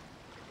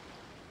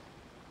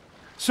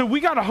 So we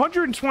got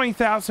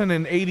 120,000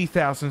 and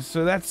 80,000,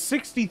 so that's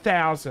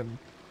 60,000.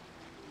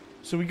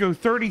 So we go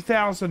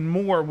 30,000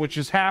 more, which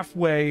is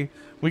halfway.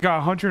 We got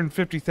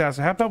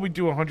 150,000. How about we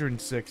do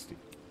 160?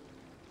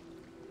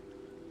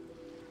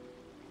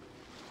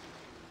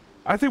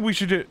 I think we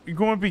should do, you're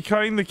going to be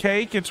cutting the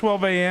cake at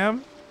 12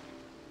 a.m.?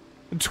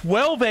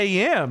 12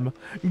 a.m.?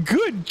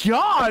 Good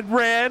God,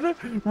 Red!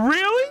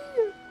 Really?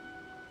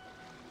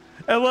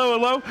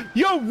 Hello?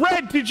 Yo,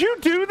 Red, did you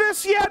do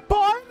this yet,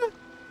 bud?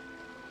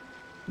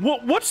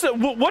 What's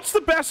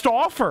the best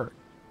offer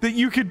that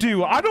you could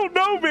do? I don't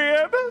know,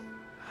 man.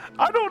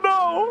 I don't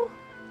know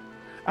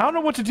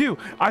what to do.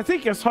 I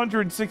think it's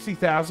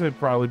 160,000 would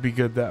probably be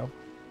good, though.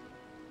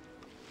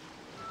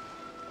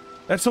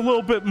 That's a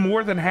little bit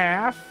more than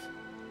half.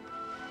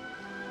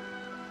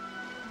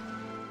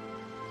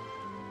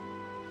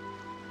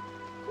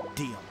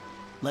 Deal.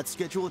 Let's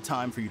schedule a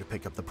time for you to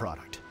pick up the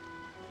product.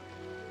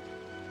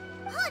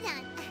 Hold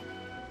on.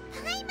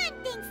 Paimon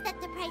thinks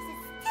that the price is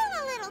still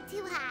a little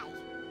too high.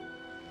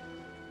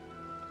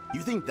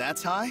 You think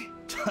that's high?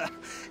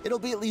 It'll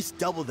be at least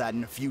double that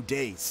in a few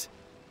days.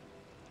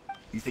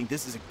 You think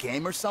this is a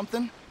game or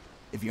something?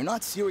 If you're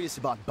not serious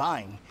about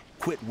buying,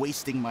 quit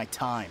wasting my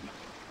time.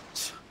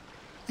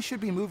 I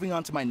should be moving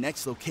on to my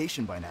next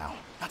location by now,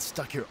 not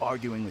stuck here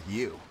arguing with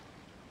you.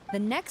 The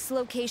next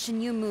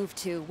location you move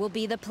to will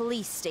be the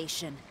police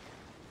station.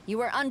 You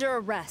are under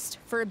arrest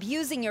for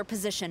abusing your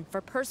position for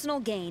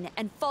personal gain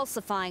and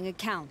falsifying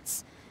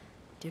accounts.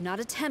 Do not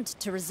attempt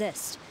to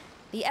resist.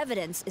 The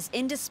evidence is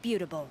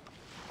indisputable.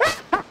 Yo,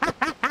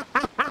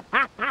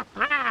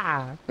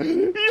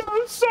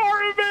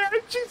 sorry, man.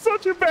 She's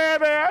such a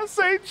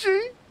badass, ain't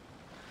she?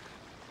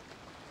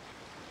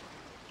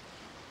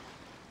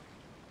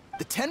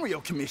 The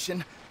Tenryou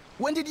Commission?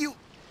 When did you...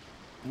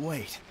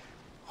 Wait,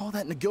 all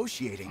that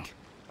negotiating.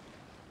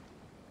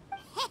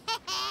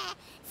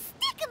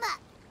 Stick 'em up!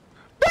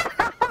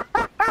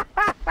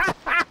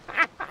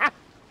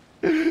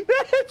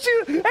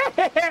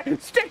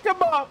 Stick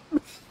 'em up!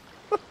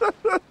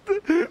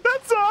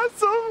 That's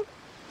awesome!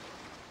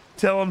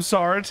 Tell him,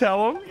 Sarah,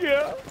 tell him,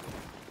 yeah.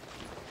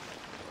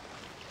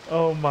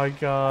 Oh my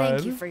God.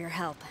 Thank you for your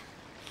help.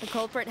 The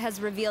culprit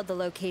has revealed the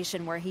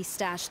location where he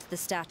stashed the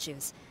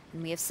statues,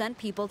 and we have sent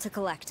people to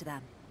collect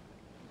them.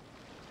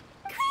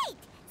 Great!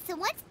 So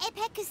once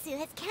Epekusu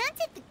has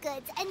counted the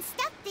goods and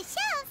stuffed the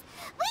shelves,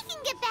 we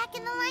can get back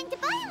in the line to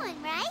buy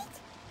one, right?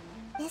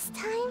 This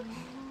time,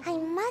 I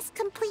must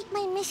complete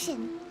my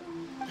mission.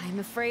 I'm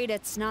afraid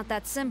it's not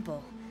that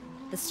simple.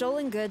 The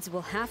stolen goods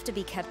will have to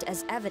be kept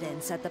as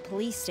evidence at the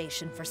police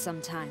station for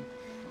some time.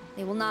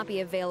 They will not be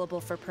available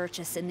for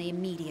purchase in the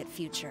immediate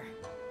future.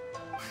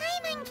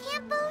 Paimon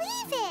can't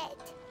believe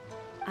it!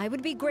 I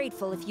would be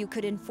grateful if you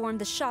could inform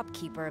the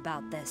shopkeeper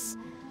about this.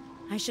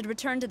 I should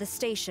return to the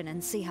station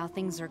and see how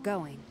things are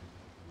going.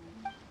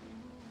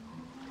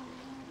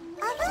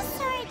 Although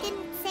Sora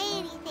didn't say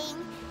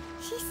anything,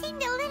 she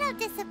seemed a little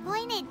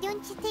disappointed,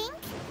 don't you think?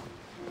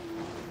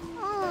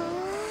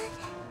 Oh,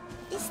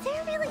 is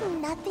there really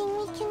nothing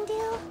we can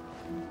do?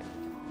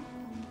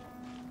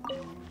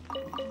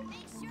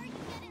 Make sure you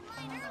get in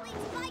line early to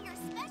buy your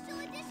special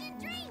edition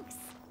drinks!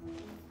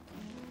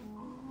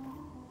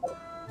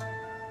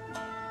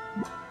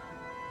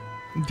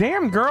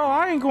 Damn, girl,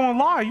 I ain't gonna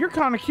lie, you're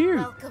kind of cute.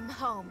 Welcome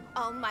home,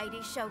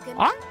 almighty Shogun.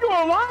 I ain't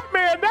gonna lie,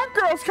 man, that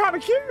girl's kind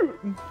of cute.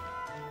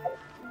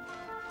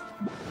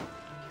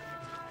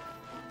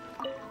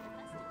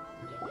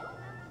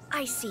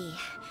 I see.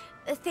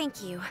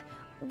 Thank you.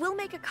 We'll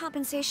make a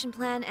compensation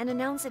plan and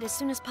announce it as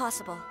soon as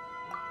possible.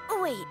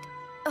 Wait,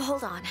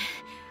 hold on.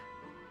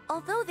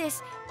 Although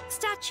this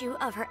statue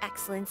of Her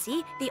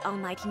Excellency, the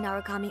Almighty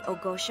Narukami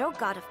Ogosho,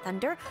 God of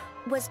Thunder,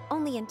 was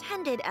only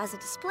intended as a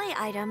display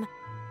item,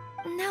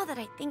 now that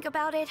I think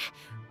about it,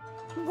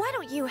 why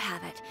don't you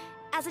have it,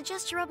 as a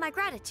gesture of my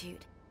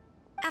gratitude?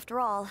 After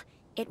all,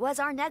 it was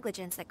our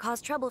negligence that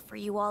caused trouble for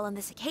you all on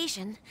this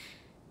occasion.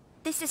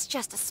 This is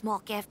just a small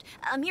gift,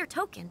 a mere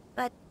token,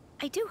 but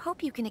I do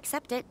hope you can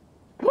accept it.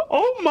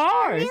 Oh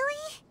my!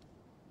 Really?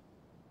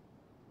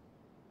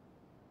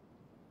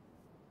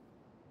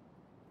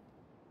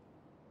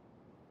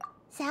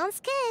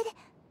 Sounds good.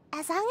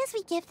 As long as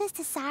we give this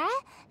to Sara,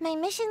 my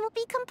mission will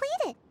be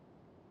completed.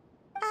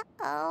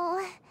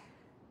 Uh-oh.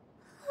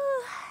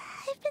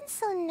 I've been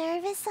so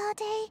nervous all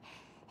day,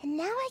 and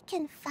now I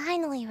can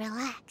finally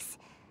relax.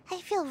 I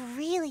feel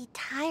really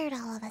tired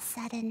all of a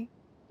sudden.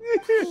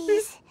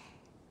 Please,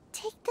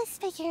 take this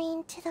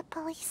figurine to the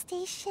police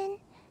station.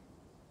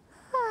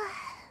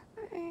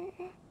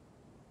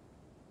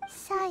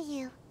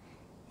 Sayu,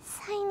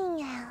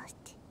 signing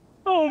out.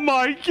 Oh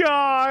my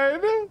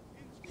god!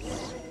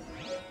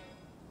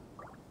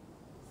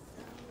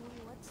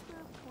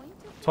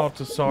 Talk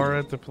to Sara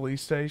at the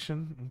police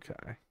station?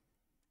 Okay.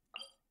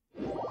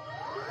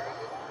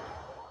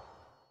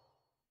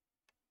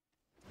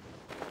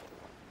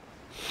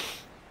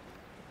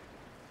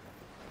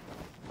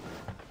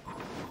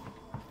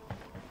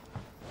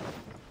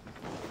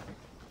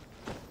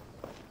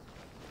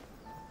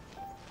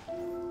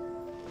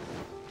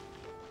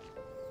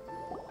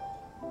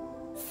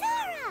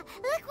 Sara,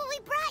 look what we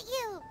brought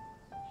you!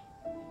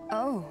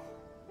 Oh.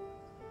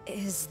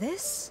 Is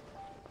this?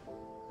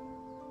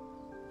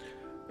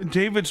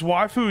 David's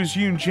waifu is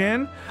Yoon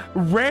Jin.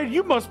 Red,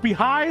 you must be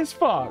high as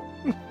fuck.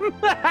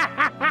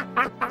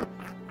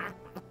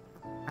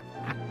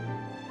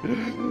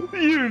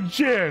 Yoon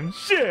Jin,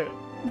 shit.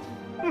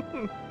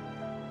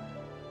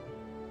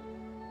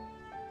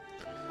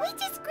 We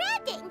just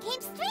grabbed it and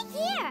came straight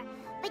here.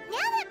 But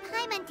now that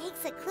Paimon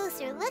takes a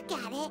closer look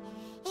at it,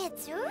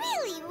 it's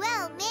really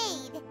well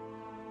made.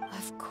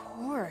 Of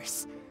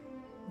course.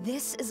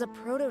 This is a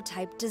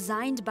prototype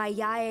designed by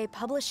Yae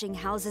Publishing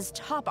House's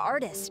top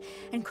artist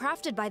and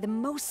crafted by the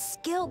most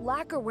skilled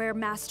lacquerware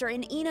master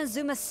in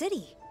Inazuma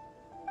City.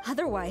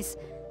 Otherwise,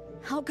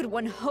 how could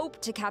one hope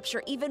to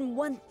capture even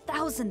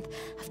 1,000th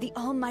of the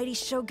Almighty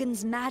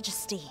Shogun's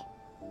majesty?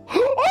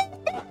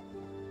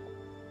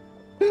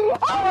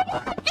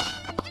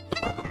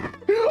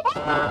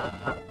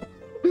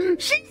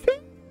 She's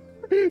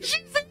here!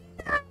 She's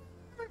here!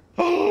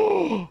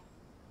 Oh!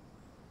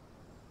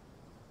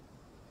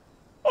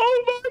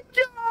 Oh my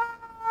god!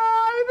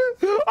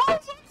 Oh,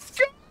 let's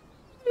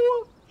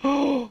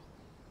go!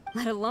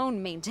 Let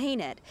alone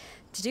maintain it.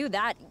 To do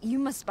that, you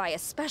must buy a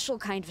special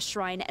kind of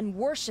shrine and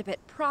worship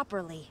it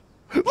properly.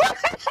 Did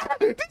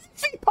you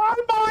see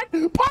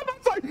Paimon?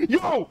 Paimon's like,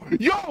 yo,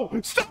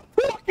 stop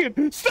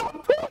talking!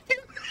 Stop talking!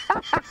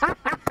 Oh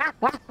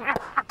my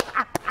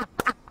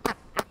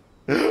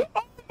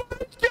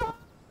god!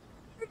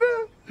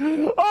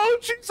 Oh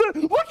Jesus!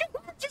 Look at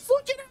her! Just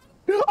look at her!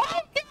 Oh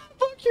god!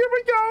 Look, here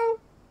we go!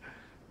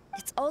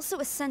 It's also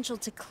essential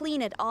to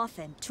clean it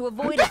often to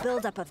avoid a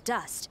buildup of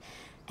dust,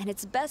 and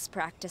it's best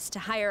practice to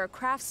hire a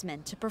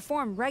craftsman to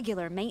perform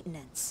regular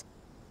maintenance.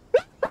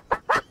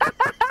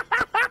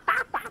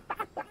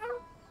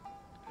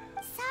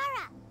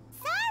 Sara!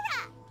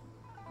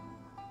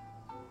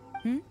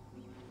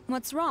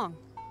 What's wrong?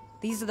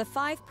 These are the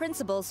 5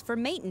 principles for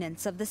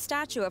maintenance of the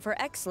statue of Her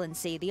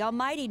Excellency, the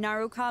Almighty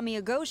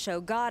Narukami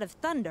Ogosho, God of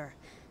Thunder.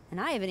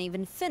 And I haven't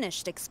even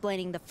finished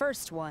explaining the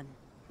first one.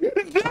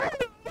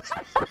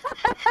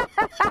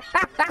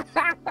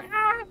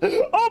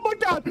 Oh my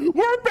god,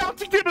 we're about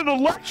to get an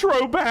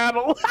electro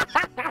battle.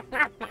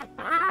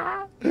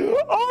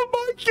 Oh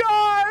my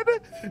god.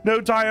 No,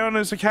 Diana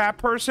is a cat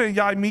person and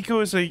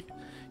Yaimiko is a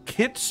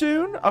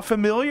kitsune, a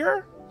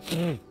familiar.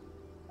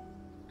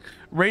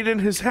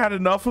 Raiden has had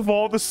enough of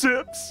all the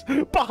sips.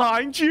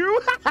 Behind you.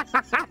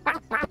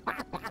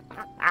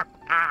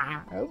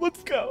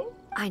 Let's go.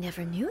 I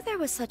never knew there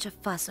was such a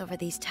fuss over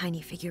these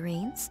tiny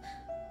figurines.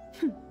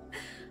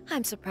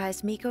 I'm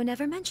surprised Miko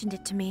never mentioned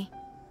it to me.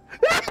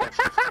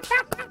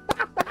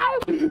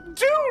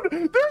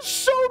 Dude, there's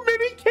so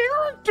many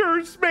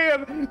characters,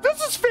 man.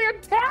 This is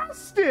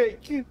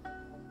fantastic.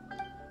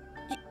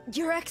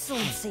 Your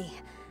Excellency,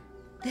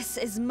 this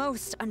is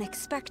most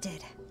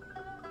unexpected.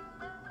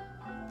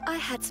 I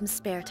had some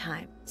spare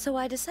time, so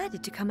I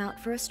decided to come out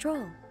for a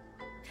stroll.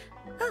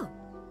 Oh,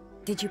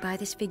 did you buy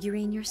this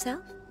figurine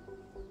yourself?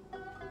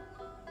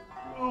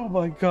 Oh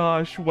my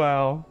gosh,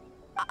 wow.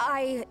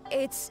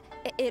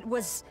 It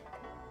was...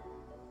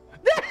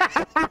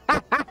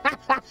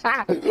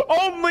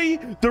 Only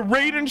the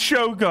Raiden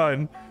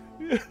Shogun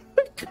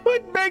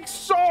could make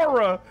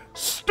Sora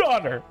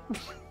stutter.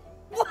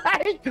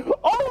 Like,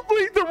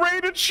 only the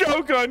Raiden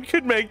Shogun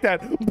could make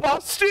that.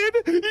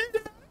 Busted?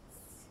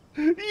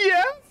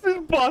 Yes,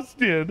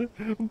 busted.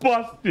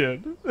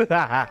 Busted.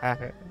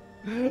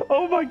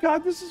 Oh my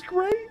god, this is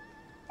great.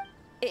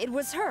 It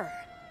was her.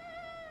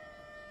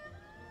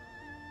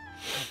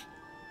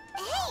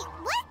 Hey,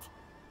 what?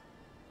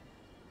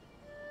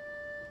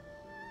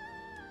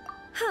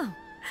 Huh.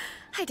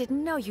 I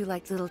didn't know you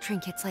liked little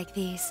trinkets like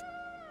these.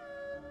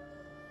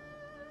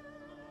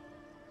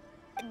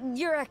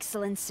 Your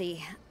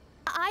Excellency,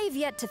 I've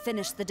yet to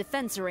finish the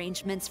defense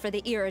arrangements for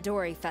the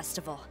Iridori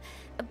Festival.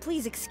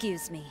 Please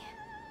excuse me.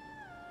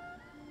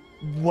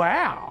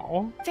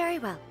 Wow. Very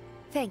well.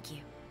 Thank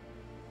you.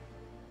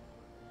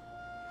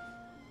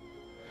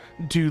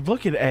 Dude,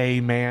 look at A,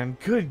 man.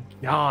 Good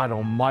God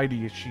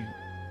almighty, is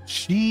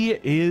she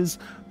is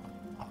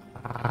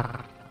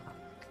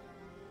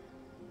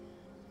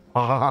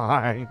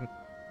fine.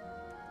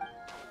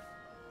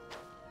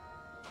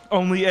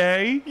 Only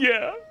A?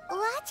 Yeah.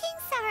 Watching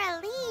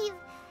Sarah leave,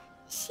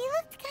 she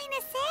looked kind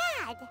of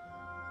sad.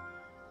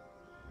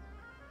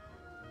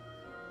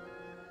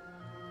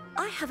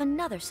 I have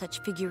another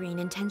such figurine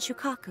in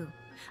Tenshukaku,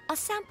 a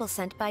sample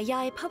sent by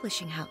Yae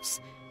Publishing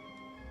House.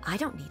 I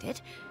don't need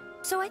it,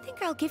 so I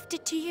think I'll gift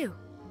it to you.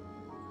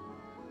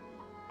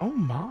 Oh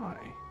my.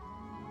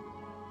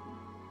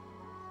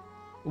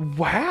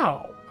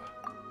 Wow.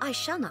 I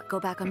shall not go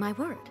back on my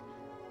word.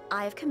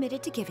 I have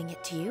committed to giving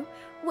it to you.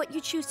 What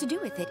you choose to do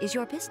with it is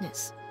your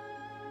business.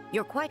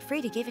 You're quite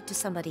free to give it to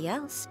somebody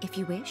else, if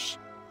you wish.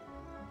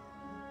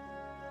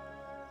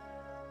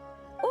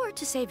 Or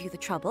to save you the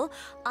trouble,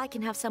 I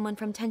can have someone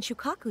from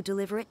Tenshukaku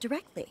deliver it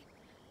directly.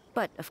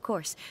 But, of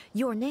course,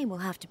 your name will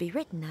have to be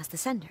written as the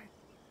sender.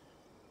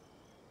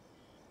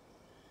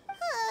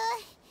 Why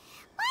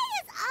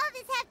does all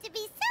this have to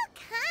be so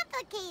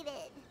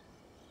complicated?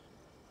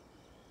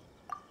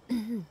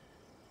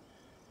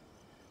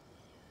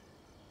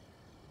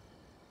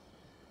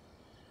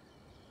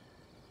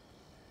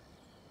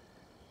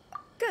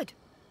 Good.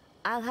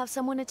 I'll have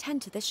someone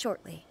attend to this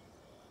shortly.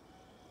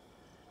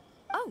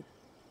 Oh,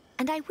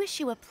 and I wish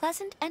you a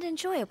pleasant and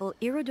enjoyable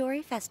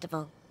Irodori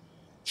Festival.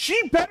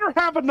 She better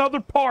have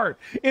another part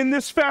in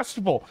this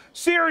festival.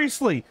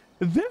 Seriously,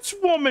 this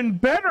woman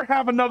better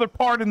have another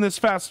part in this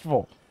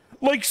festival.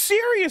 Like,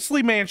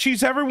 seriously, man,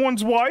 she's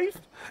everyone's wife?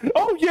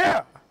 Oh,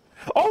 yeah.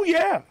 Oh,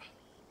 yeah.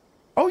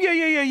 Oh,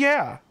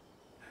 yeah.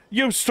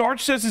 Yo,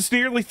 Starch says it's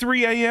nearly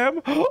 3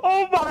 a.m.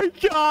 Oh, my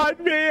God,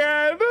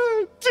 man.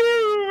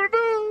 Dude.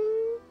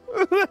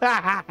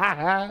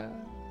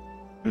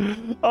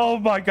 Oh,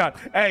 my God.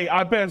 Hey,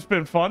 I bet it's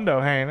been fun,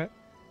 though, ain't it?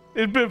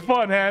 It's been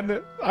fun, hasn't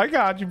it? I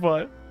got you,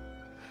 bud.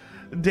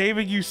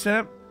 David, you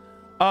simp?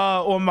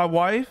 On my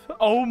wife?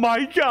 Oh,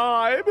 my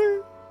God.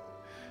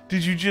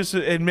 Did you just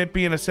admit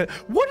being a simp?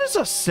 What is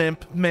a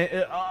simp,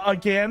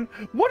 again?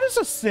 What is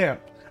a simp?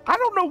 I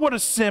don't know what a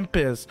simp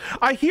is.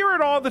 I hear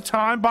it all the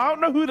time, but I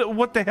don't know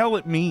what the hell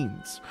it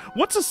means.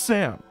 What's a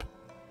simp?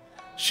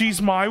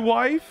 She's my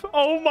wife?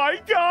 Oh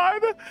my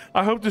God.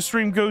 I hope the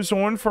stream goes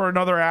on for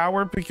another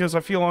hour because I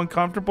feel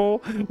uncomfortable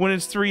when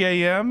it's 3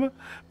 a.m.,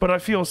 but I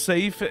feel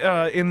safe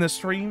in the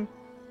stream.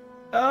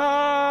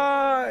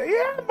 Yeah,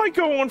 it might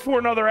go on for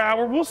another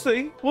hour. We'll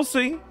see. We'll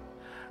see.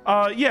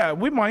 Yeah,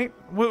 we might.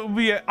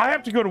 I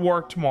have to go to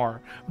work tomorrow,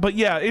 but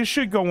yeah, it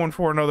should go on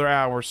for another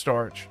hour,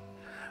 Starch.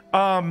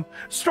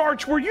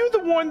 Starch, were you the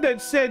one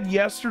that said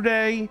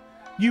yesterday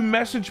you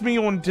messaged me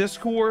on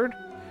Discord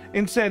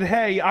and said,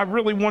 hey, I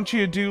really want you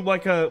to do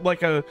like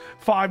a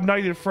Five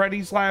Nights at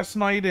Freddy's last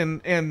night,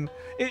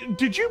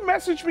 did you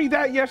message me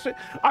that yesterday?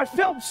 I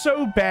felt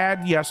so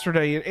bad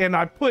yesterday, and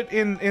I put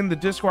in the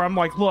Discord, I'm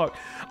like, look,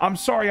 I'm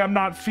sorry I'm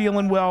not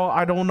feeling well.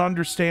 I don't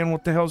understand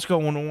what the hell's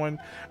going on.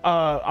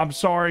 I'm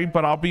sorry,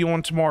 but I'll be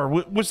on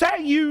tomorrow. Was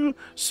that you,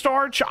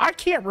 Starch? I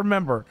can't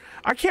remember.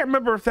 I can't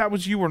remember if that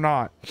was you or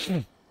not.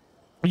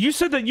 You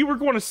said that you were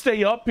going to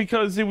stay up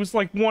because it was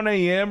like 1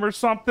 a.m. or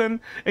something,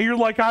 and you're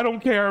like, I don't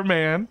care,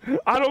 man.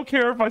 I don't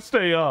care if I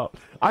stay up.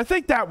 I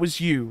think that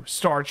was you,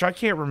 Starch. I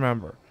can't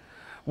remember.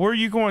 What are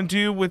you going to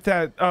do with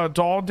that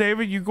doll,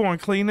 David? You going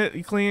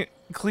to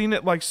clean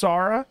it like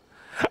Sarah?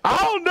 I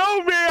don't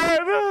know,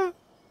 man.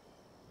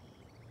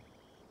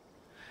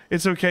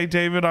 It's okay,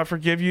 David. I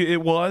forgive you.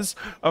 It was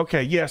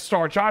okay. Yeah,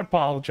 Starch. I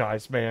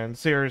apologize, man.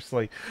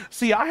 Seriously.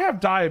 See, I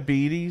have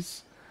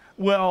diabetes.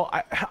 Well,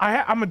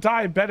 I'm a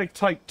diabetic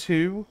type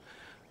 2,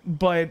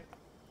 but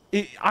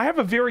I have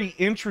a very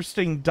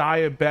interesting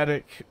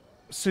diabetic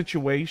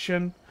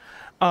situation.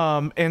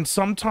 And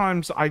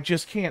sometimes I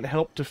just can't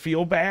help to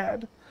feel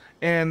bad.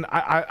 And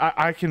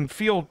I can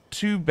feel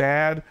too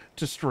bad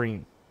to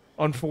stream,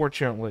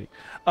 unfortunately.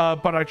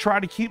 But I try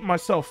to keep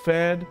myself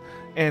fed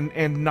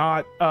and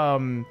not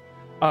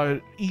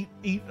eat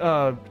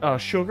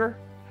sugar.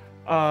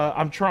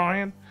 I'm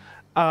trying.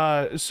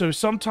 So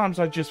sometimes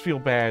I just feel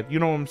bad, you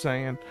know what I'm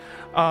saying?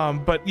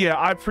 But yeah,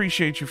 I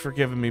appreciate you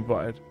forgiving me,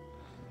 bud.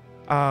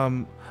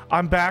 I'm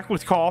back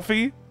with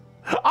coffee.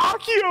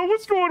 Akio,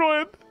 what's going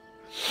on?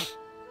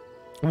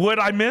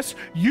 What I miss?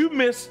 You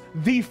miss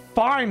the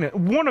finest,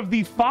 one of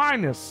the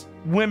finest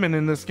women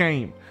in this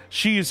game.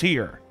 She is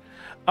here.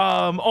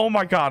 Oh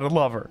my god, I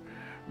love her.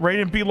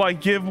 Ready to be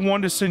like, give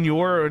one to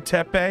Senor or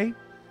Tepe?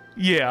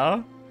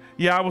 Yeah.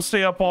 Yeah, I will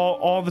stay up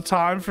all the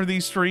time for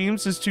these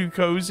streams. It's too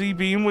cozy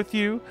being with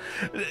you.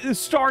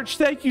 Starch,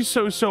 thank you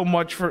so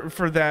much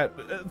for that.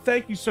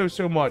 Thank you so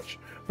much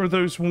for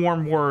those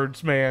warm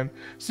words, man.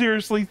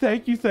 Seriously,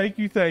 thank you.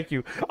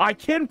 I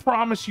can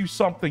promise you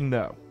something,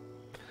 though.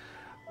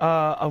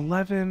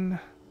 11...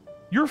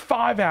 You're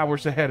 5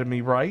 hours ahead of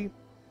me, right?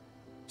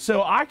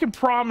 So I can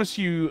promise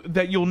you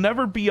that you'll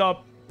never be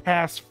up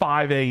past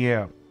 5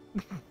 a.m.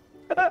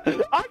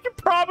 I can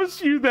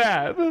promise you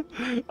that.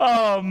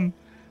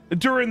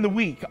 During the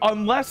week,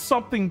 unless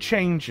something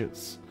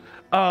changes.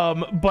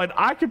 But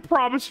I can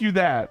promise you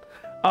that.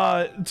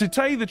 To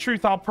tell you the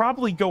truth, I'll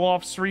probably go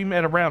off stream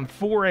at around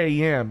 4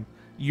 a.m.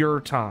 your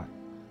time.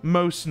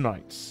 Most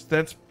nights.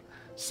 That's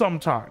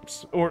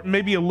sometimes. Or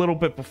maybe a little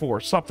bit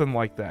before. Something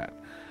like that.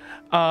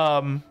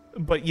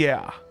 But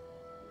yeah.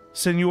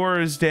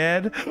 Senora is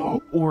dead.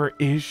 Or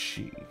is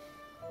she?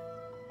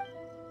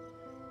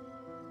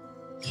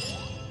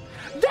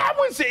 That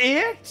was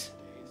it?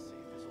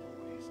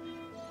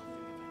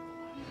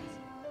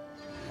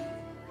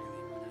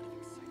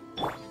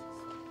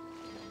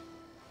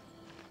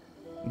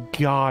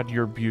 God,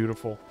 you're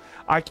beautiful.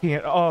 I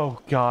can't.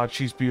 Oh God,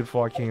 she's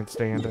beautiful. I can't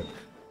stand it.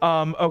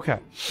 Okay.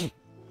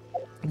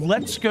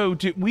 Let's go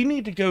do. We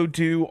need to go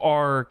do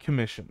our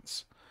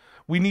commissions.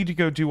 And we need to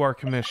do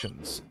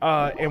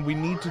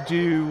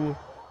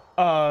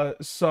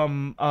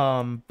some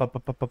what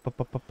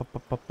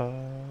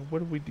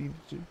do we need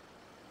to do?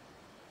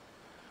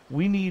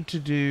 We need to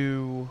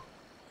do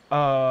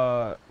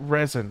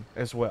resin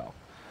as well.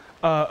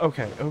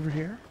 Okay, over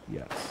here.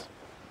 Yes.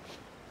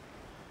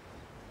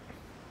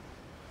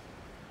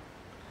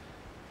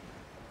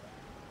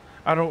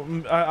 I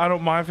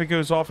don't mind if it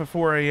goes off at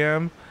 4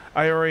 a.m.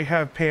 I already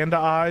have panda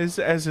eyes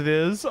as it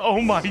is.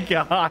 Oh my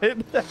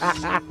god.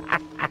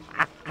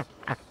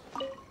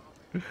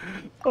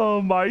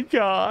 Oh my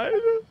god.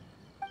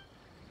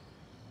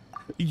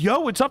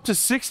 Yo, it's up to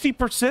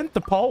 60%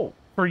 the poll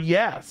for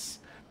yes,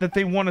 that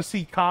they want to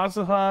see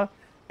Kazuha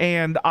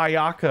and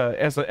Ayaka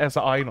as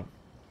an item.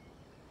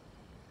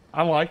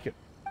 I like it.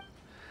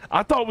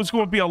 I thought it was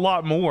going to be a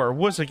lot more.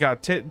 What's it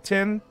got?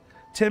 10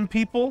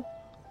 people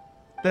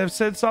that have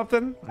said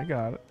something? I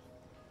got it.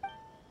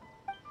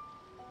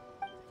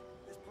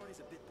 This party's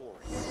a bit boring.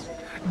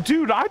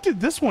 Dude, I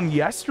did this one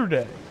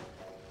yesterday.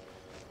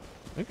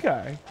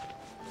 Okay.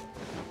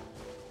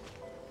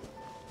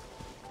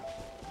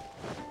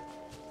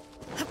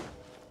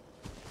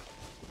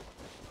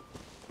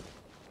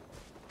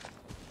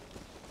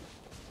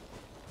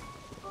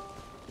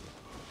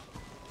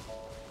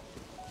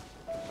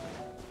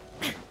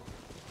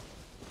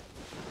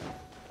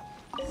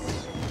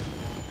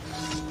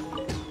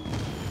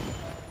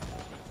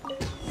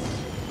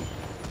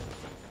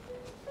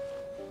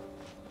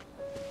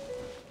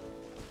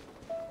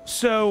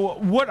 So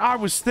what I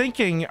was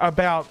thinking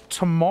about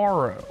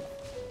tomorrow,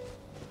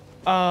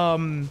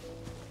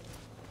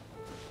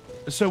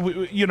 so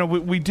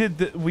we did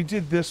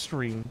this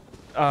stream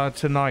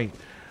tonight.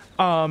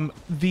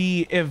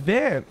 The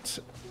event,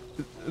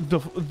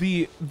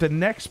 the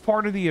next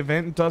part of the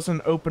event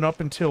doesn't open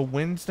up until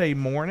Wednesday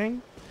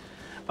morning.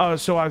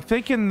 So I'm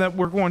thinking that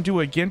we're going to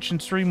do a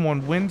Genshin stream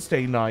on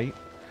Wednesday night,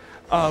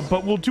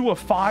 but we'll do a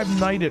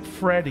 5-night at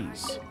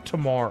Freddy's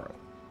tomorrow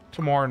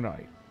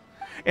night.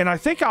 And I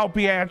think I'll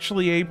be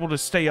actually able to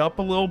stay up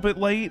a little bit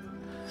late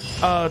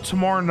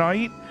tomorrow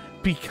night,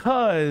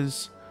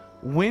 because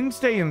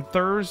Wednesday and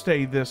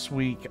Thursday this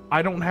week,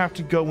 I don't have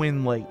to go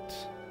in late.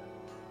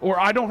 Or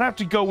I don't have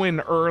to go in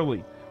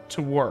early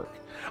to work.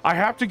 I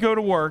have to go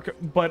to work,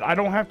 but I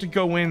don't have to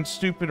go in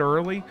stupid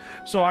early,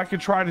 so I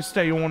could try to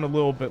stay on a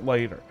little bit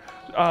later.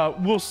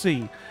 we'll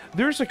see.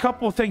 There's a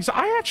couple of things.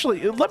 I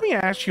actually, let me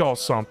ask y'all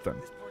something.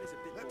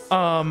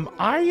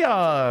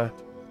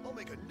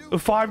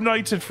 Five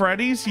Nights at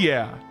Freddy's?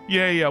 Yeah,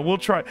 we'll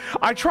try.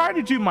 I try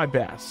to do my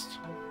best.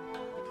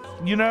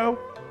 You know?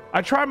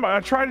 I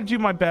try to do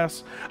my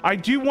best. I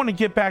do want to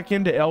get back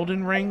into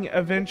Elden Ring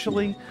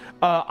eventually.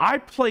 I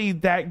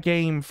played that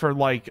game for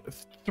like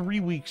 3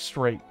 weeks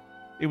straight.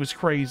 It was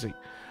crazy.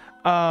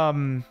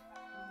 I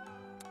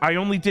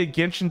only did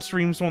Genshin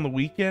streams on the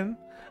weekend.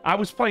 I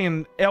was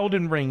playing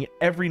Elden Ring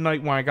every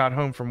night when I got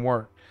home from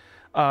work.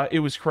 It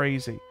was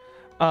crazy.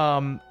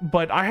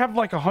 But I have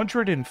like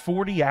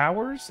 140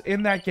 hours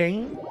in that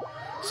game.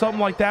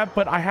 Something like that,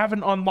 but I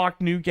haven't unlocked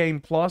New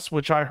Game Plus,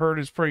 which I heard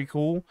is pretty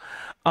cool.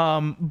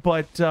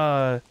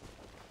 Yeah,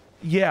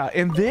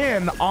 and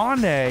then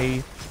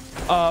Ane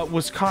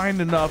was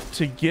kind enough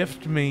to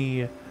gift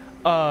me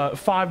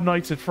Five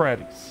Nights at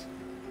Freddy's.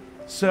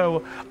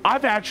 So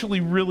I've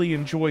actually really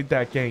enjoyed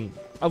that game.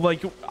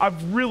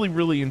 I've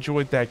really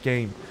enjoyed that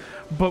game.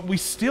 But we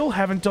still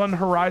haven't done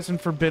Horizon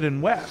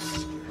Forbidden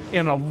West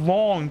in a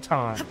long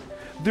time.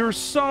 There's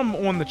some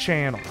on the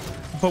channel,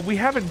 but we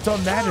haven't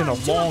done that in a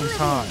long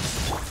time.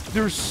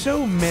 There's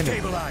so many.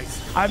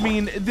 I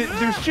mean,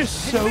 there's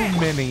just so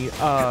many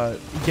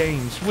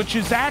games, which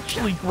is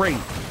actually great.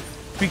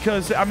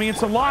 Because, I mean,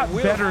 it's a lot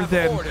better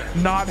than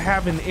not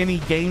having any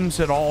games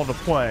at all to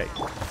play.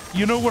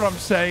 You know what I'm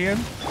saying?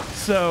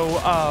 So,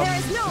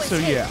 so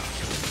yeah.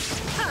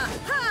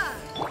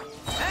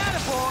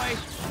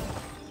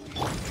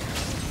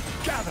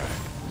 Gather.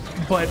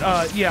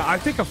 But yeah, I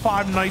think a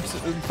Five Nights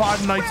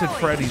at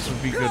Freddy's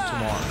would be good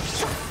tomorrow.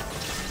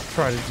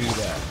 Try to do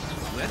that.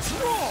 Let's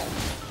roll.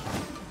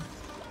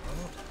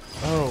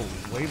 Oh,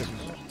 wait a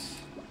minute.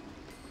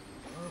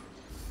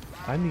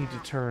 I need to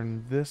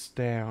turn this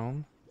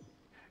down,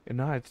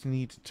 and I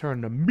need to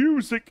turn the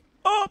music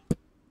up.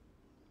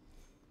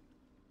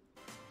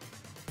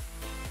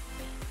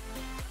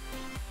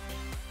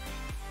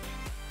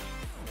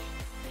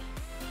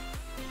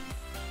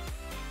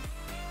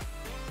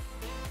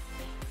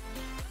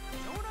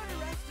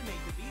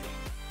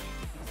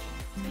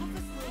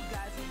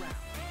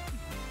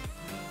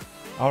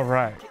 All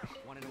right.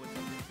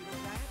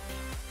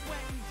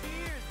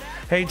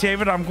 Hey,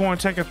 David, I'm going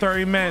to take a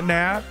 30-minute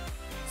nap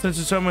since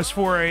it's almost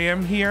 4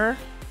 a.m. here.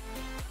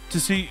 So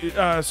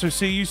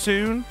see you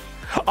soon.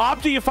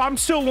 Opti, if I'm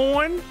still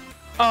on,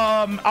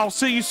 I'll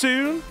see you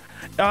soon.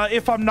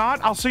 If I'm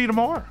not, I'll see you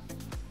tomorrow.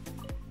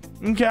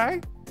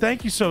 Okay?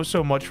 Thank you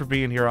so much for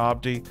being here,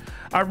 Opti.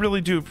 I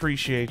really do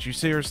appreciate you.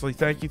 Seriously,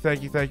 thank you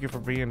for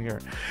being here.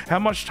 How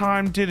much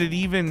time did it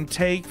even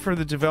take for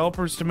the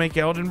developers to make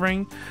Elden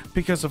Ring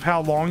because of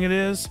how long it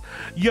is?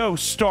 Yo,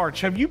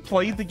 Starch, have you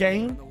played the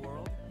game?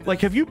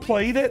 Like, have you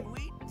played it?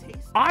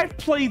 I've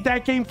played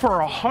that game for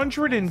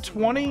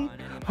 120,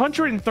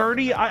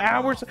 130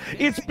 hours.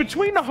 It's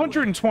between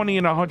 120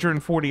 and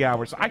 140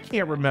 hours. I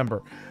can't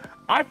remember.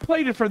 I've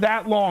played it for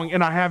that long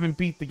and I haven't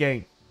beat the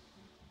game.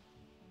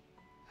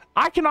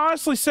 I can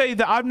honestly say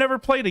that I've never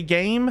played a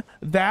game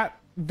that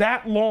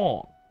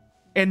long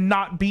and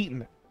not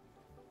beaten it.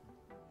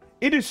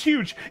 It is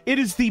huge. It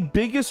is the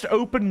biggest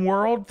open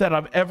world that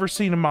I've ever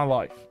seen in my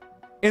life.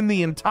 In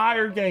the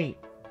entire game.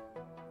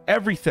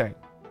 Everything.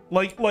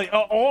 Like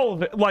all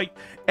of it. Like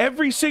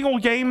every single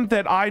game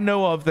that I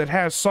know of that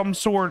has some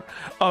sort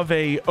of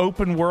a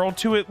open world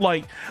to it.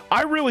 Like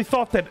I really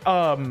thought that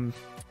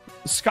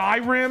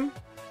Skyrim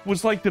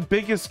was like the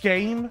biggest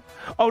game.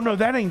 Oh no,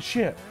 that ain't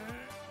shit.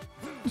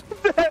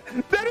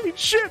 that ain't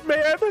shit,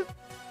 man.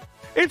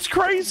 It's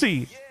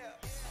crazy.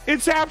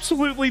 It's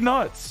absolutely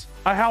nuts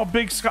how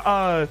big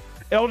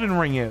Elden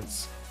Ring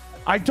is.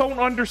 I don't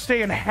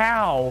understand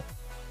how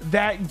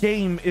that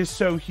game is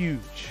so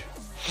huge.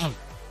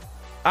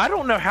 I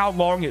don't know how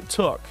long it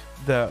took,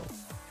 though.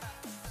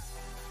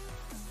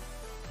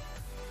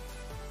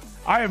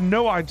 I have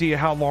no idea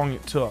how long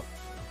it took.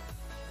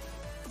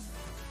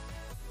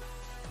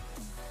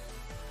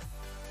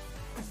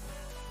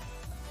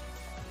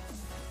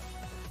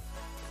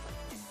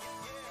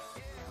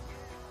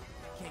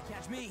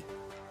 Me.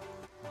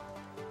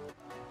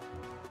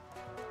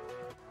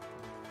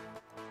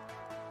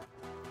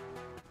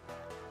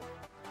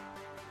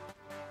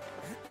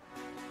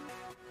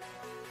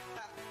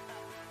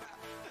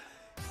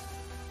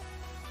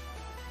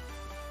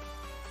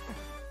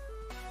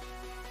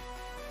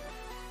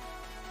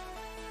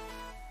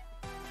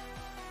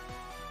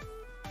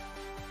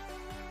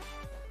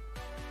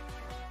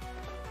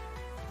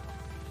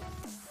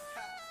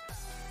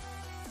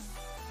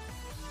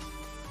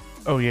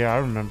 Oh yeah, I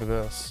remember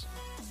this.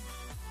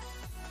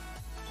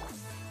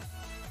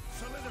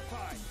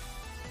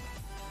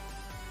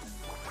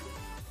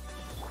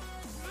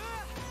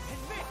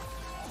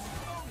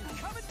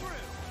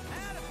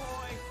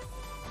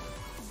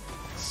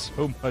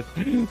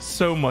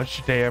 So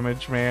much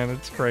damage, man.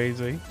 It's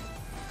crazy.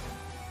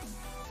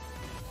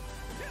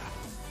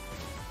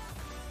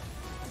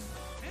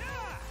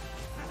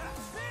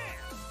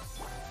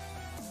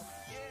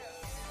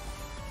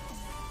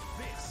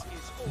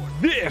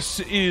 This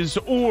is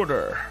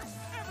order.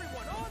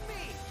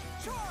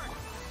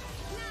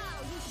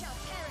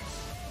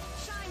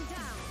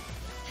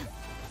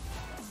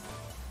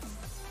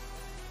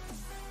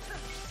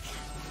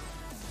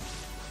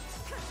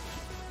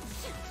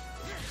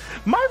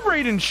 My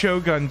Raiden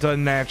Shogun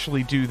doesn't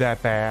actually do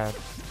that bad.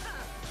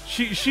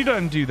 She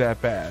doesn't do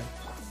that bad.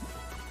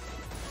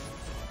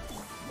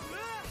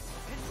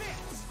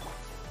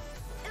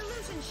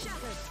 Illusion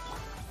shattered.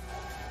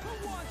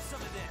 Who wants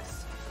some of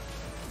this?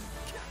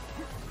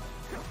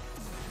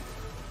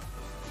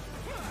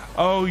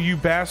 Oh, you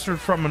bastard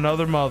from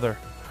another mother.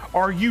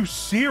 Are you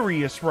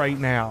serious right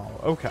now?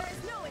 Okay.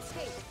 No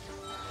escape.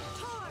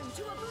 Torn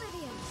to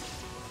oblivion.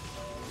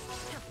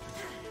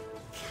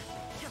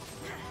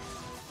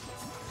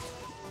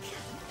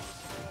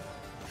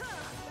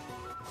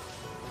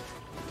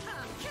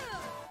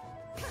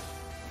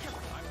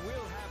 I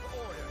will have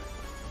order.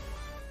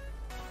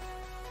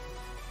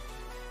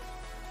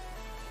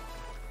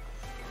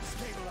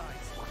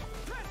 Stabilize.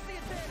 Press the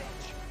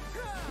advantage.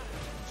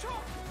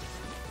 Chop.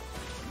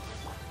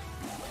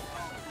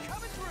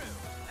 Coming through.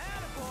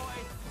 Attaboy.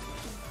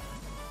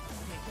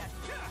 Take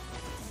that.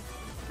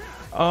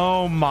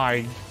 Oh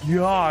my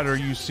god, are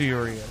you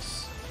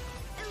serious?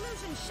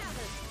 Illusion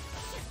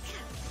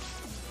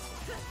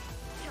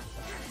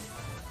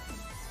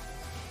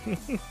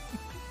shattered.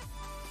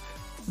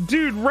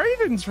 Dude,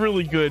 Raiden's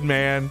really good,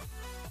 man.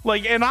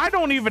 Like, and I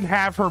don't even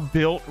have her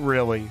built,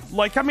 really.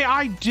 Like, I mean,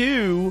 I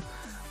do,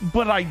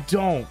 but I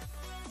don't.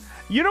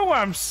 You know what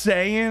I'm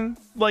saying?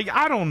 Like,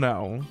 I don't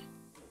know.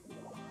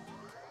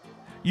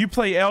 You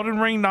play Elden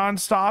Ring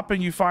nonstop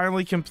and you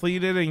finally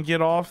complete it and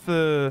get off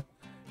the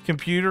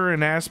computer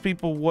and ask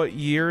people what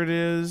year it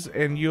is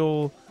and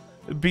you'll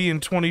be in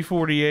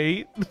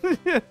 2048.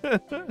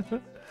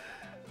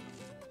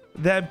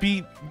 That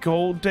beat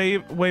Gold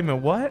Dave. Wait a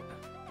minute, what?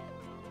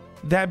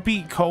 That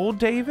beat Cold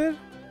David?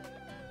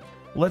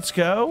 Let's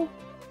go.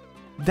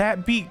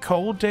 That beat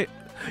Cold David.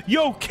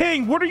 Yo,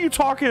 King, what are you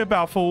talking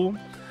about, fool?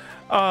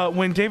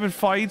 When David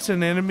fights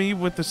an enemy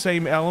with the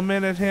same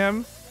element at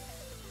him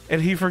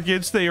and he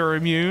forgets they are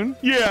immune?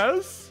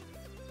 Yes.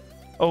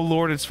 Oh,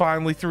 Lord, it's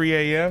finally 3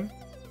 a.m.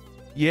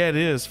 Yeah, it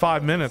is.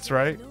 5 minutes,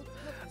 right?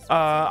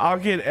 I'll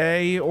get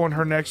A on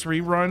her next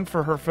rerun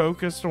for her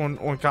focus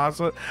on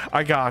Casa.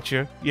 I got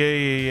you.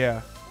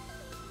 Yeah.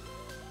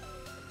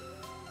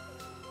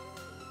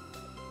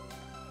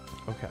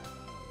 Okay.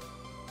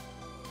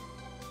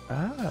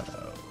 Oh.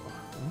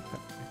 Okay.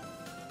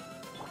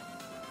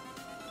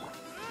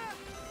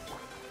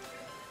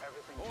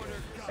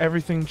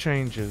 Everything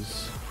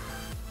changes.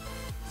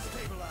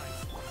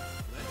 Stabilize.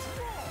 Let's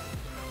roll.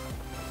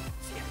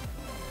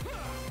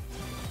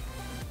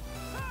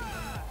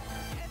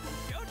 It's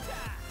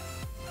showtime.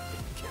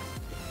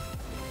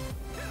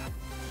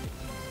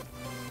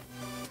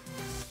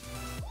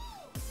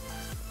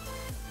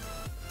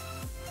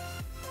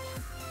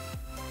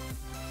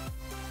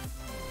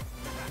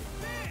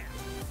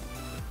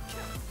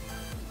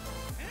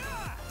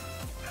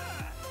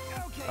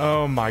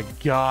 Oh my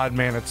god,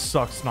 man, it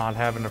sucks not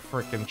having a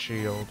freaking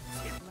shield.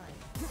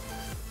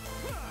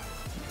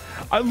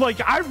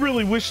 I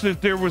really wish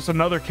that there was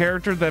another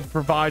character that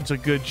provides a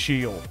good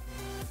shield.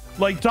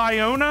 Like,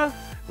 Diona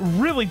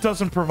really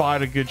doesn't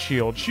provide a good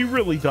shield. She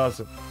really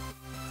doesn't.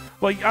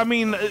 Like, I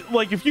mean,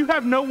 like, if you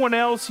have no one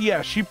else,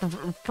 yeah, she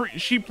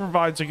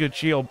provides a good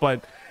shield.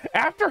 But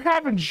after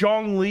having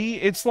Zhongli,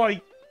 it's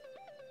like...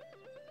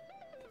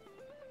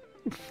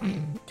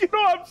 You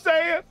know what I'm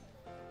saying?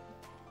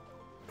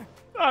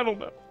 I don't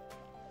know.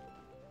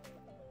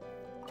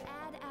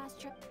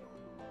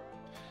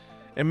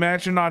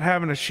 Imagine not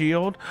having a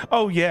shield.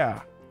 Oh,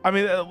 yeah. I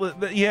mean,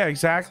 yeah,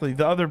 exactly.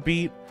 The other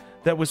beat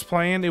that was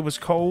playing, it was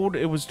cold.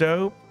 It was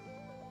dope.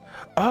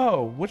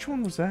 Oh, which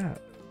one was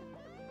that?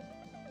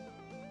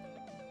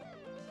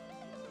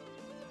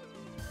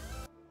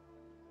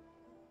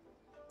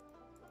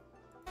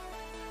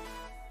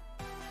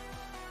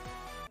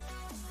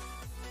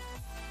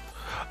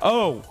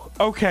 Oh,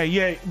 okay.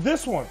 Yeah,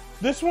 this one.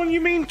 This one,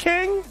 you mean,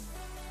 King?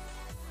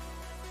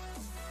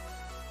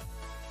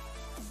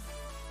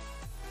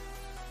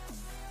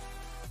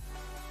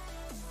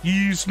 You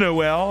use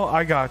Noel?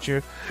 I got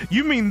you.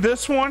 You mean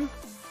this one?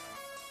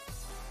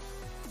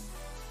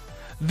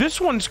 This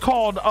one's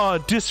called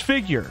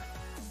Disfigure.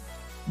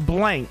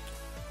 Blank.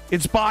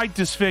 It's by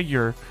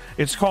Disfigure.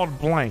 It's called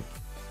Blank.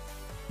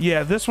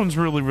 Yeah, this one's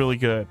really, really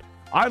good.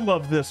 I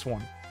love this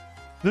one.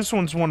 This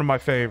one's one of my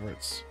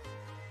favorites.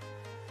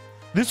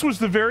 This was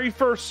the very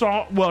first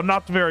song. Well,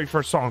 not the very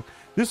first song.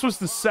 This was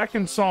the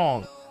second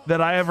song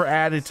that I ever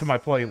added to my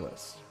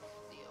playlist.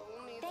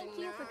 Thank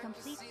you for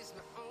complete.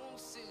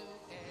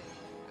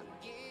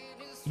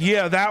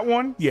 Yeah, that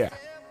one? Yeah.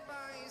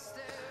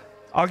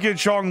 I'll get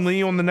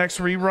Zhongli on the next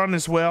rerun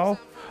as well.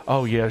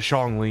 Oh, yeah,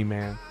 Zhongli,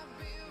 man.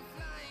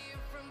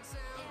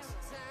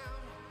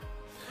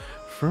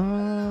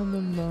 From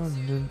the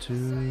London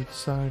to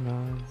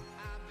Sinai.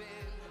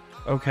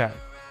 Okay.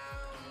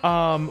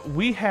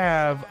 We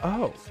have...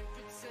 Oh,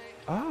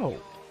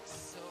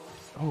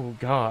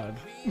 God.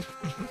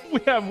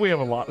 we have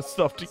a lot of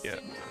stuff to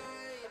get.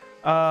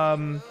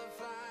 From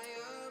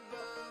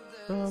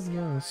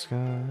the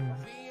sky.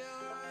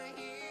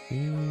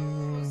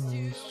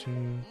 Heroes to...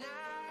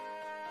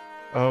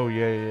 Oh,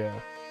 yeah.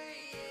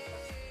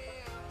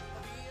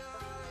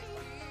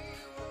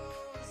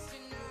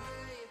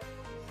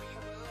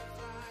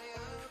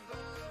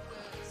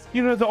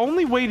 You know, the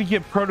only way to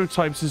get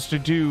prototypes is to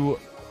do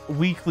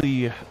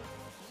weekly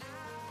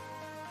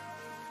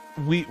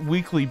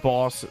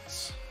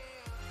bosses.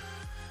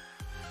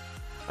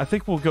 I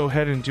think we'll go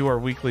ahead and do our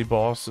weekly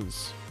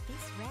bosses.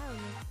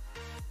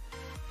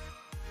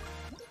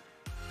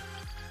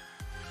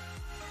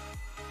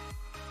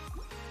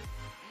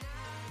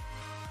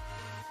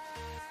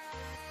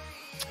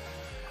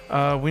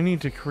 We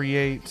need to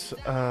create,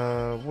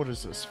 what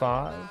is this,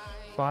 5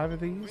 of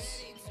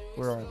these?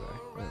 Where are they? There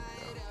we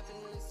go.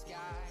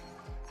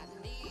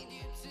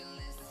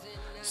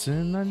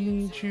 Sin, I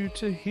need you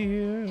to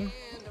hear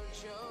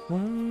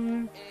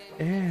one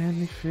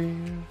any fear.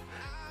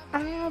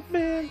 I've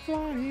been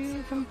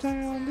flying from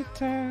town to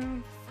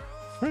town,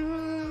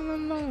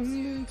 from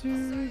London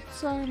to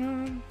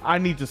Excitement. I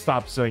need to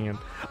stop singing.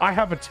 I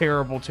have a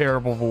terrible,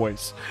 terrible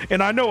voice,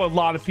 and I know a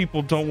lot of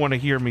people don't want to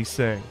hear me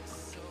sing.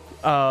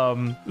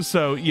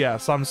 So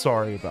yes, I'm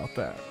sorry about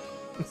that.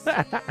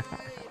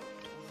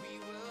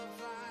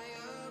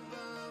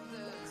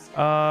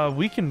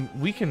 We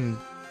can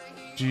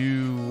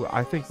do,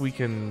 I think we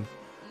can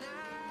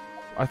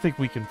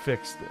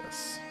fix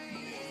this,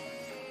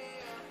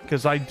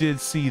 because I did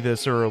see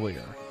this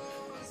earlier.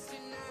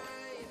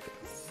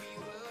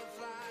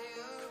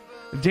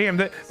 Damn,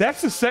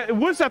 that's the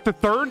was that the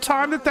third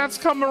time that's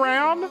come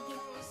around?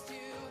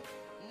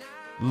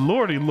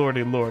 Lordy,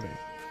 lordy, lordy.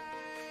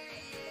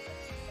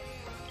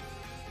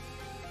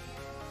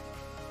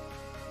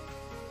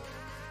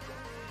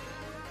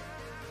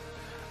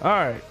 All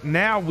right,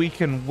 now we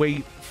can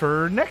wait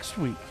for next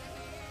week.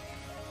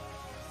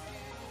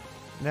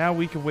 Now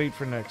we can wait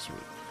for next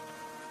week.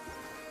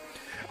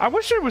 I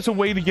wish there was a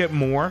way to get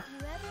more.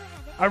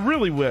 I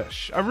really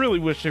wish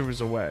there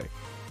was a way.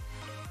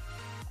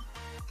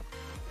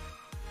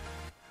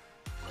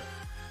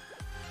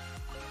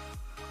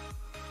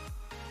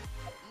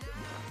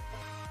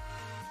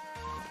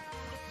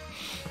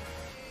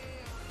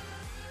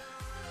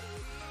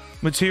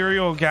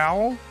 Material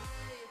Gowl?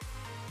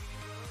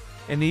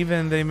 And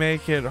even they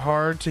make it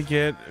hard to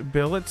get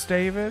billets,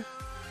 David?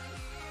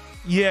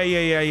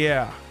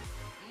 Yeah.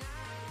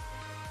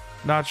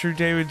 Not true,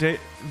 David.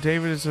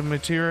 David is a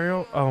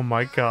material? Oh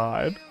my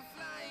god.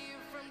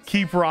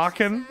 Keep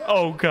rocking?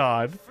 Oh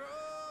god.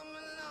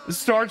 The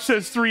start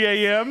says 3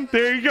 a.m.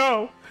 There you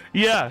go.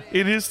 Yeah,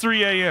 it is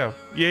 3 a.m.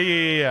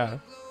 Yeah.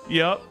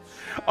 Yep.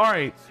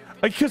 Alright.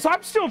 Because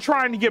I'm still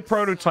trying to get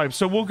prototypes,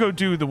 so we'll go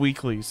do the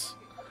weeklies.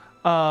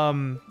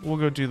 We'll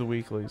go do the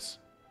weeklies.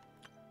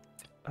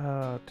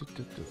 There we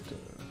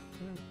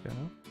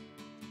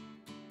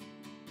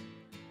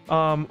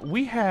go.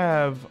 We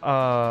have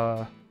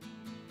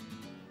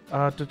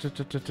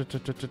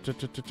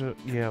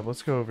yeah,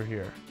 let's go over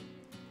here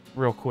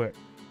real quick.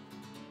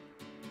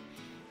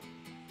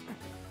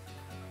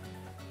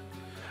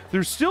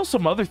 There's still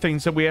some other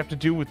things that we have to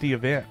do with the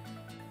event.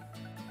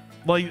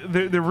 Like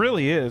there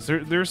really is.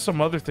 There's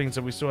some other things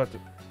that we still have to.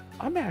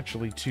 I'm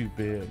actually too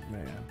big,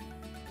 man.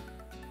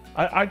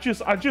 I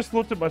just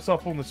looked at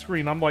myself on the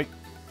screen. I'm like,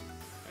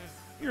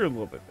 you're a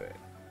little bit big.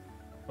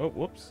 Oh,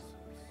 whoops.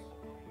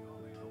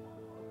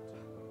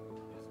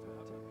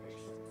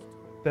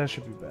 That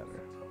should be better.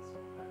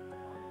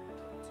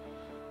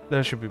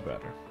 That should be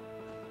better.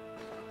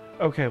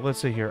 Okay, let's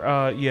see here.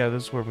 Yeah,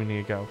 this is where we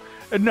need to go.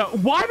 No,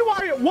 why do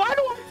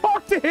I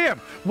talk to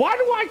him? Why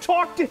do I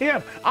talk to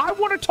him? I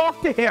want to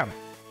talk to him.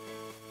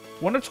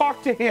 Want to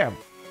talk to him.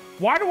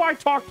 Why do I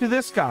talk to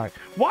this guy?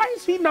 Why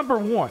is he number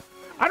 1?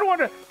 I don't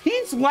want to.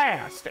 He's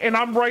last, and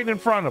I'm right in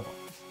front of him.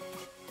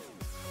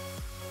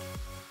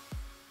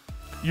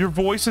 Your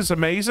voice is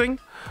amazing.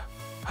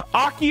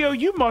 Akio,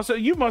 you must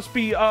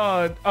be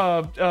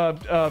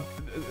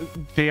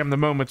damn, the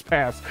moment's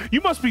passed.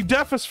 You must be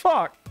deaf as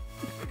fuck.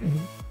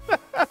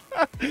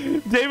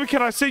 David,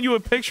 can I send you a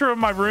picture of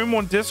my room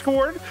on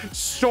Discord?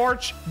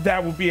 Starch,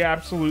 that would be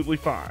absolutely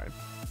fine.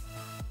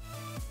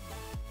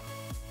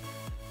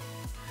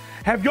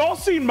 Have y'all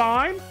seen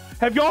mine?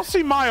 Have y'all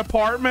seen my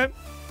apartment?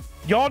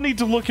 Y'all need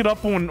to look it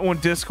up on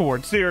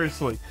Discord.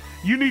 Seriously.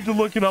 You need to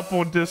look it up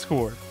on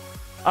Discord.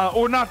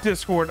 Or not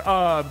Discord,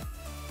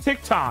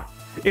 TikTok.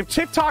 If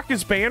TikTok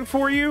is banned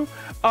for you,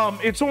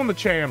 it's on the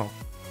channel.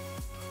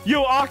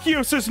 Yo,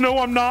 Akio says, no,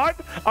 I'm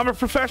not. I'm a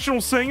professional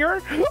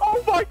singer.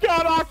 Oh my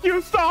god,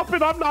 Akio, stop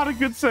it. I'm not a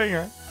good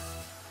singer.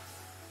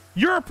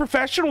 You're a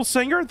professional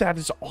singer? That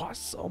is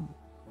awesome.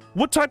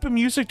 What type of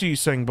music do you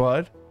sing,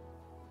 bud?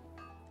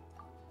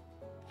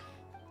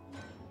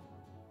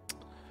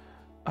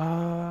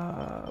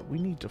 We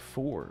need to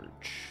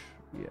forge.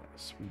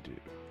 Yes, we do.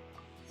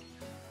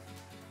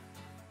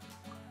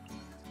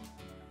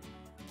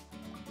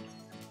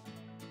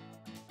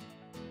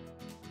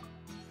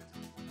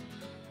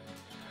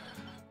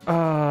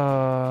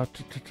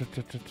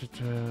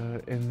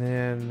 And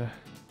then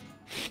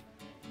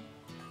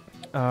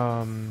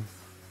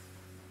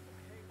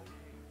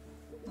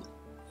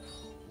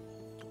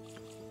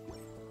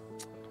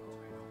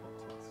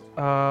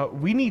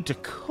we need to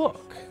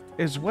cook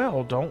as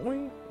well, don't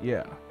we?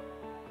 Yeah.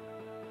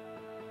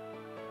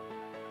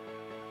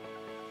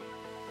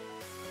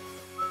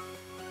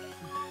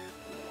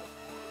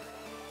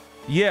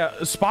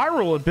 Yeah,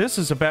 Spiral Abyss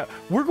is about...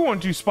 We're going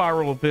to do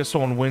Spiral Abyss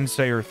on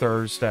Wednesday or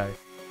Thursday.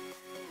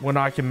 When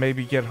I can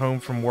maybe get home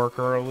from work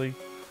early.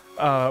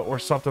 Or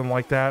something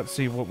like that.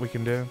 See what we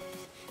can do.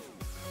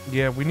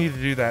 Yeah, we need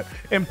to do that.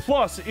 And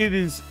plus, it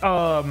is...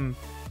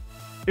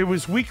 it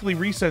was weekly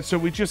reset, so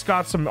we just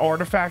got some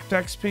artifact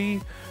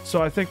XP.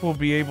 So I think we'll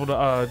be able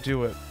to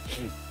do it.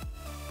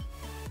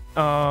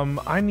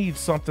 I need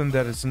something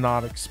that is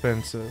not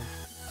expensive.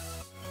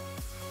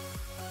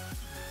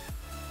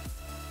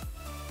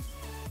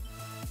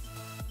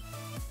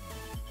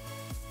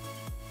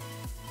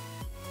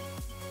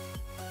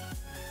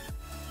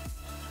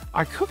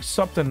 I cooked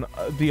something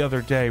the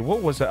other day.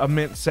 What was it? A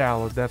mint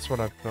salad. That's what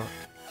I cooked.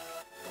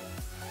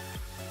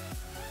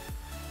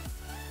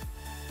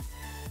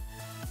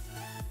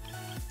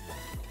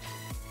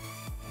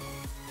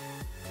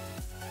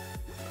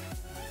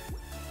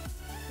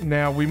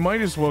 Now, we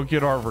might as well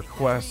get our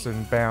requests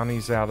and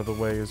bounties out of the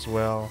way as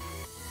well.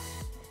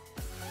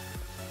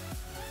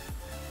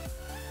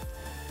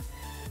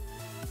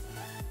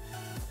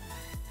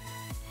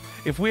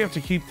 If we have to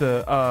keep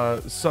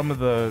the some of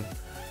the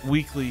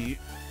weekly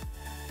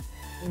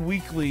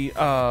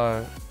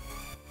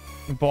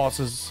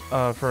bosses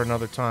for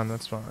another time,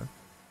 that's fine.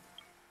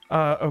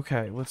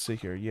 Okay, let's see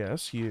here.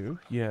 Yes, you,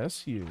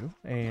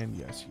 and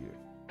yes, you.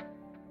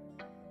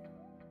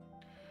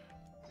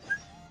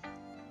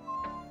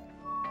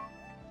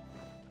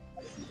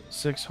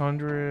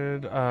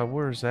 $600.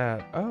 Where's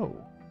that? Oh,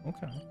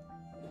 okay.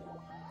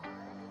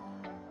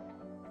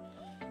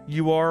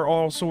 You are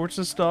all sorts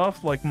of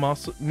stuff like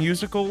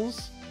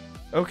musicals.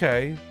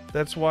 Okay,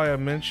 that's why I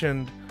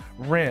mentioned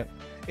Rent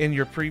in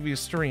your previous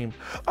stream.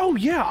 Oh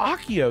yeah,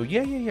 Akio.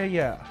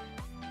 Yeah.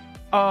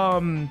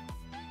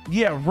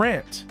 Yeah,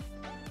 Rent.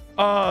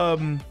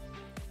 Now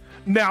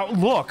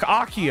look,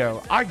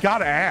 Akio, I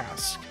gotta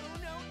ask.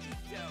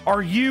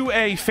 Are you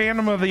a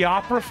Phantom of the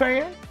Opera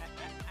fan?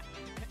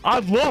 I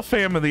love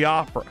Phantom of the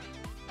Opera.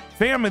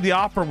 Phantom of the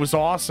Opera was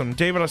awesome.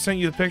 David, I sent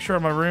you the picture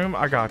of my room.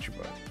 I got you,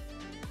 bud.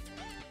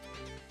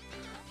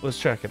 Let's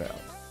check it out.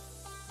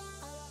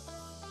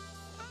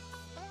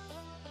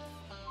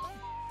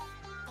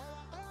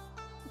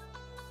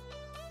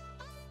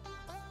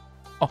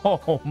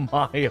 Oh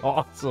my,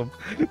 awesome.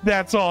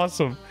 That's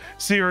awesome.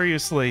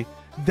 Seriously,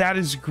 that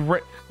is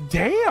great.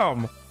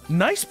 Damn,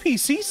 nice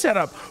PC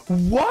setup.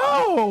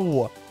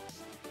 Whoa.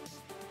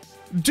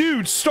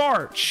 Dude,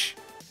 Starch.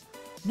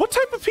 What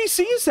type of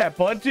PC is that,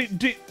 bud?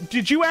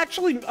 Did you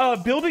actually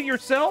build it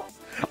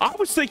yourself? I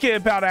was thinking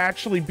about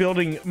actually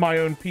building my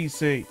own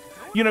PC.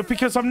 You know,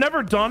 because I've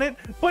never done it,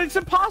 but it's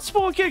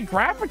impossible to get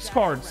graphics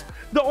cards.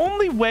 The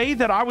only way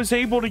that I was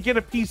able to get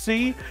a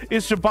PC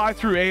is to buy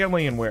through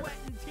Alienware.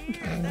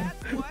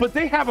 But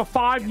they have a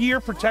 5-year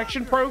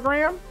protection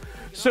program.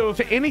 So if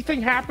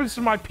anything happens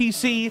to my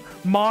PC,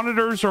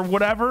 monitors, or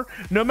whatever,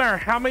 no matter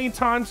how many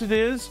times it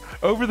is,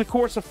 over the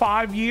course of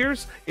 5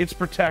 years, it's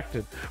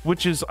protected,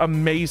 which is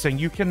amazing.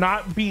 You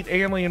cannot beat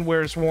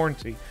Alienware's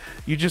warranty.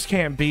 You just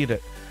can't beat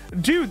it.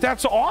 Dude,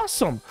 that's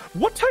awesome.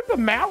 What type of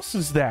mouse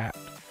is that?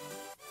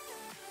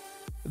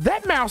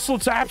 That mouse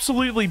looks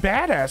absolutely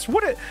badass.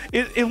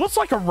 It looks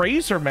like a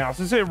Razer mouse.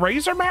 Is it a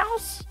Razer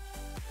mouse?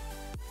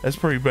 That's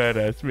pretty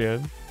badass,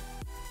 man.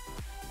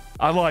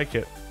 I like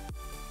it.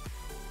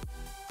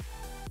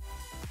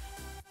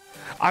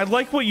 I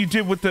like what you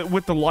did with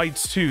the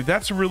lights too.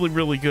 That's really,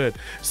 really good.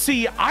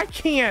 See, I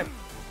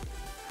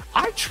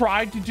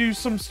tried to do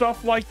some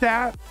stuff like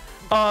that,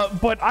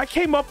 but I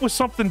came up with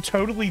something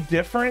totally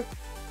different.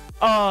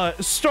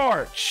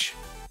 Starch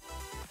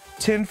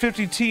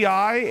 1050 Ti,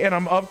 and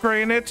I'm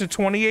upgrading it to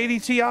 2080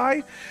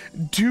 Ti.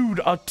 Dude,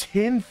 a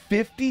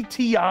 1050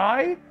 Ti?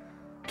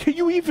 Can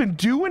you even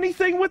do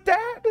anything with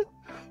that?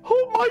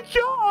 Oh my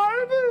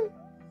god!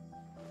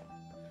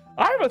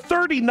 I have a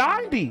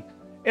 3090,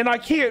 and I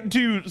can't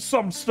do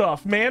some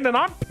stuff, man, and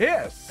I'm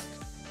pissed.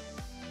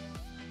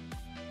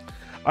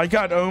 I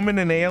got Omen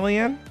and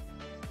Alien.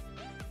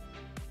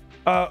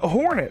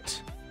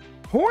 Hornet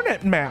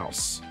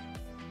mouse.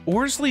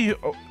 Orsley,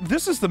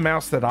 this is the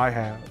mouse that I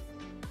have.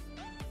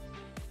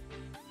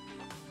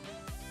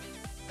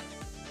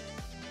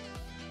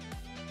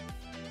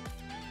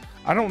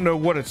 I don't know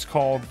what it's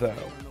called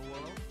though.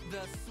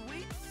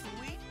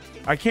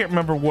 I can't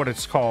remember what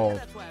it's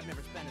called.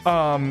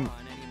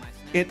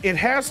 It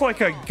has like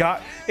a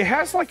it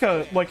has like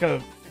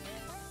a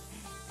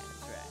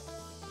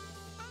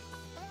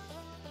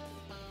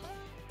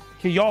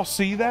Can y'all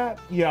see that?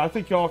 Yeah, I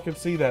think y'all can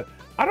see that.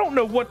 I don't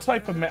know what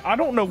type of I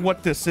don't know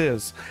what this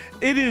is.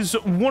 It is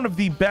one of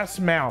the best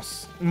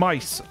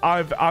mice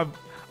I've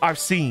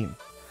seen.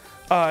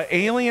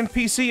 Alien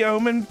PC,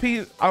 Omen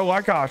PC. Oh,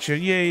 I got you.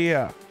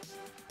 Yeah.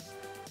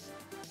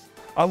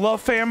 I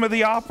love Phantom of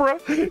the Opera.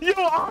 Yo,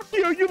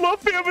 Akio, you love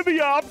Phantom of the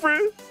Opera?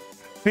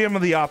 Phantom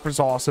of the Opera's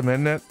awesome,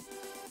 isn't it?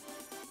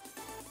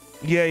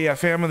 Yeah,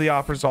 Phantom of the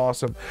Opera's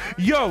awesome.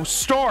 Yo,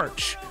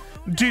 Starch,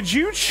 did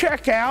you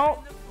check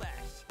out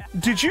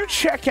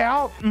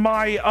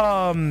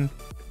my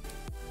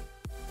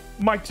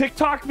my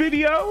TikTok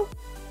video?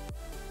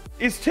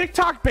 Is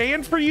TikTok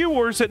banned for you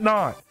or is it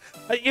not?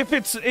 If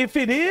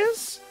it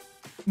is,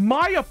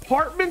 my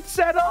apartment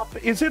setup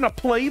is in a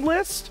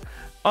playlist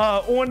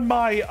on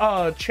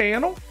my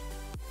channel.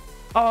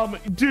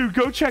 Dude,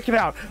 go check it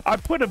out. I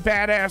put a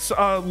badass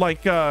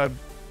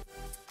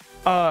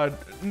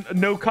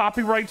no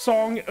copyright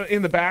song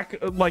in the back,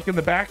 like in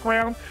the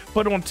background,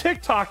 but on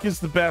TikTok is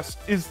the best,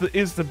 is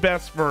the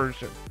best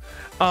version.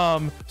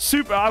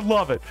 Super, I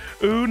love it.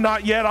 Ooh,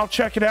 not yet. I'll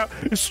check it out.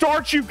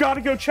 Starch, you've got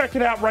to go check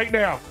it out right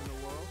now.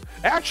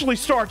 Actually,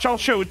 Starch, I'll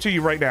show it to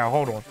you right now.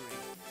 Hold on.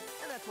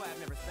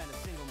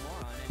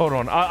 Hold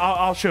on.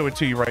 I'll show it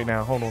to you right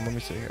now. Hold on. Let me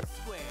see here.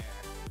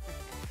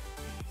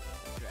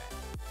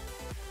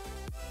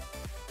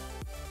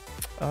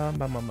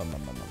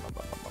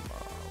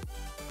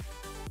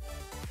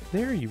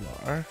 There you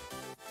are.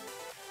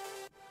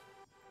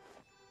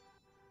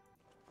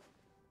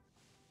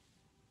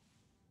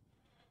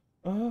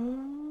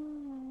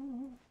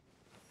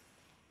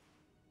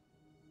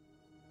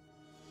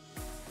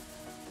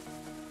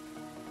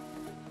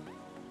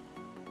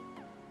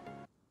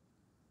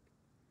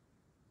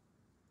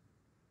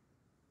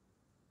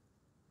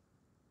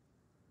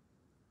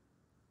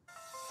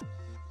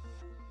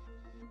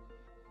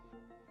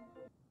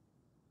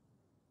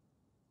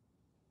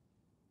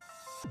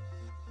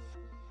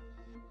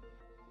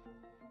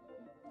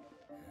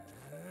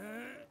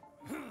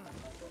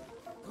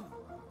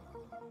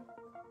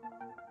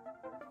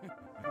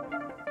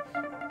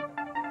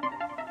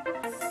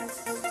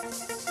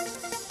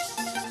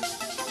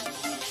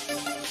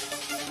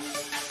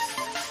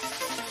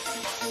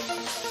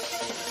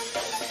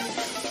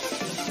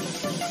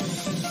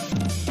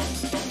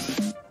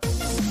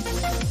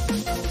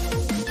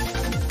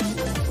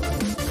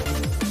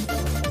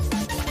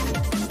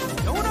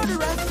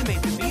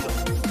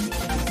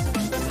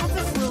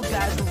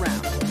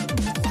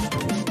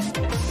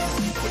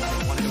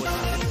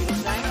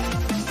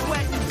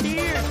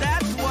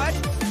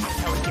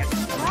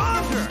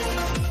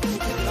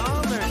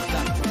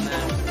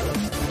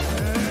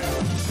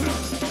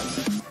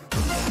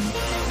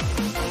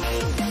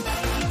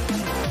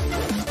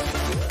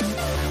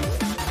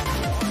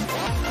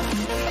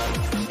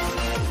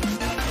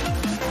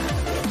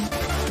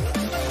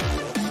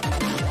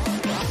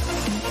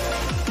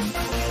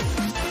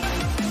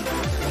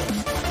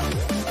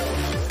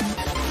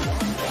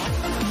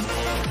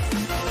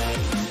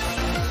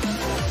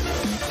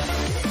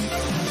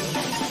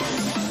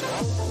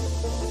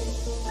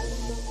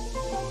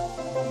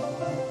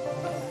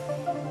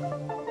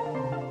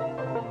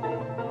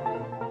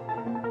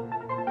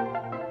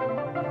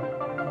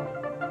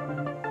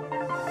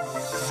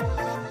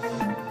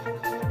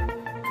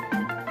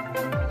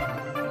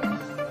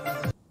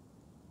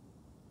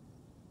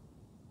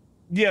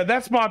 Yeah,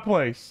 that's my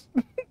place.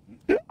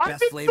 I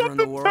did flavor in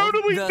the world.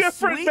 Totally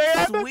different,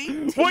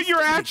 man. What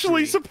you're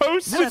actually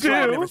supposed to do.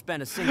 I've never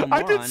spent a single more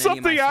I did on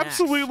something any of my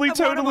absolutely snacks.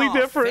 I've worn them totally all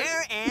different.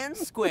 Fair and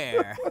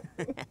square.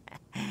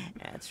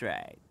 That's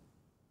right.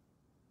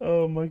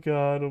 Oh my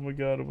god, oh my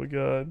god, oh my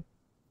god.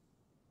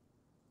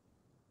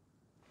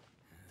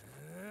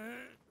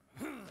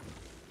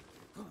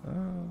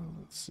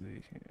 Let's see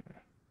here.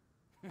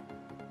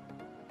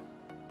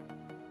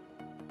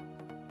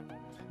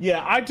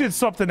 Yeah, I did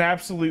something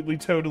absolutely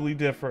totally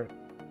different.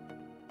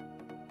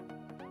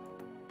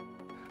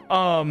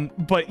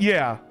 But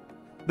yeah,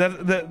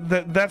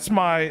 that's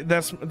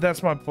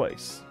my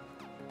place.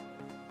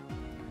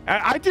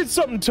 I did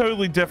something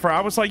totally different. I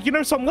was like, you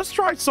know something, let's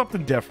try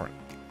something different.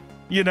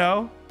 You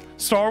know?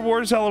 Star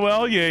Wars,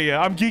 LOL,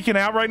 yeah. I'm geeking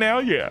out right now,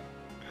 yeah.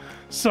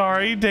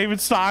 Sorry, David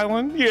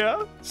Styling,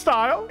 yeah.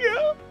 Style,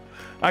 yeah.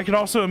 I can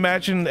also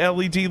imagine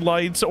LED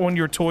lights on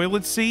your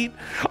toilet seat.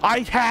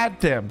 I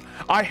had them,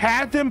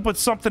 but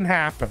something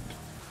happened.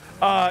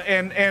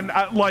 And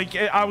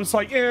I was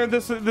like,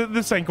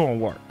 this ain't gonna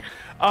work.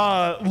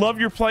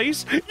 Love your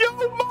place. Yo,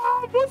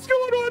 Mom, what's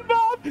going on,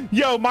 Mom?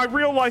 Yo, my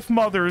real life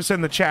mother is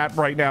in the chat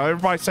right now.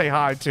 Everybody say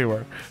hi to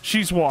her.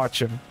 She's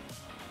watching.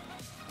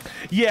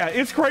 Yeah,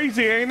 it's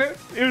crazy, ain't it?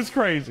 It was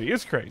crazy.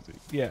 It's crazy.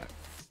 Yeah.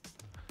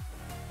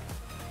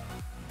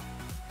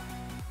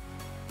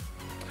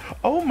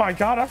 Oh my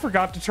god, I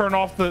forgot to turn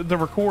off the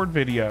record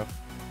video.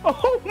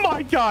 Oh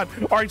my god.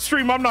 All right,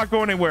 stream, I'm not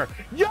going anywhere.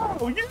 Yo,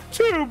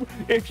 YouTube,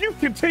 if you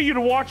continue to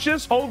watch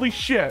this, holy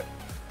shit.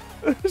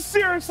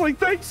 Seriously,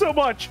 thanks so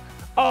much.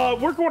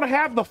 We're going to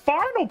have the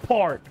final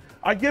part,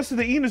 I guess, of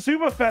the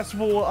Inazuma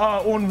Festival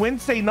on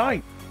Wednesday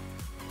night.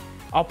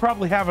 I'll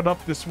probably have it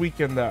up this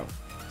weekend, though.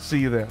 See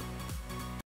you then.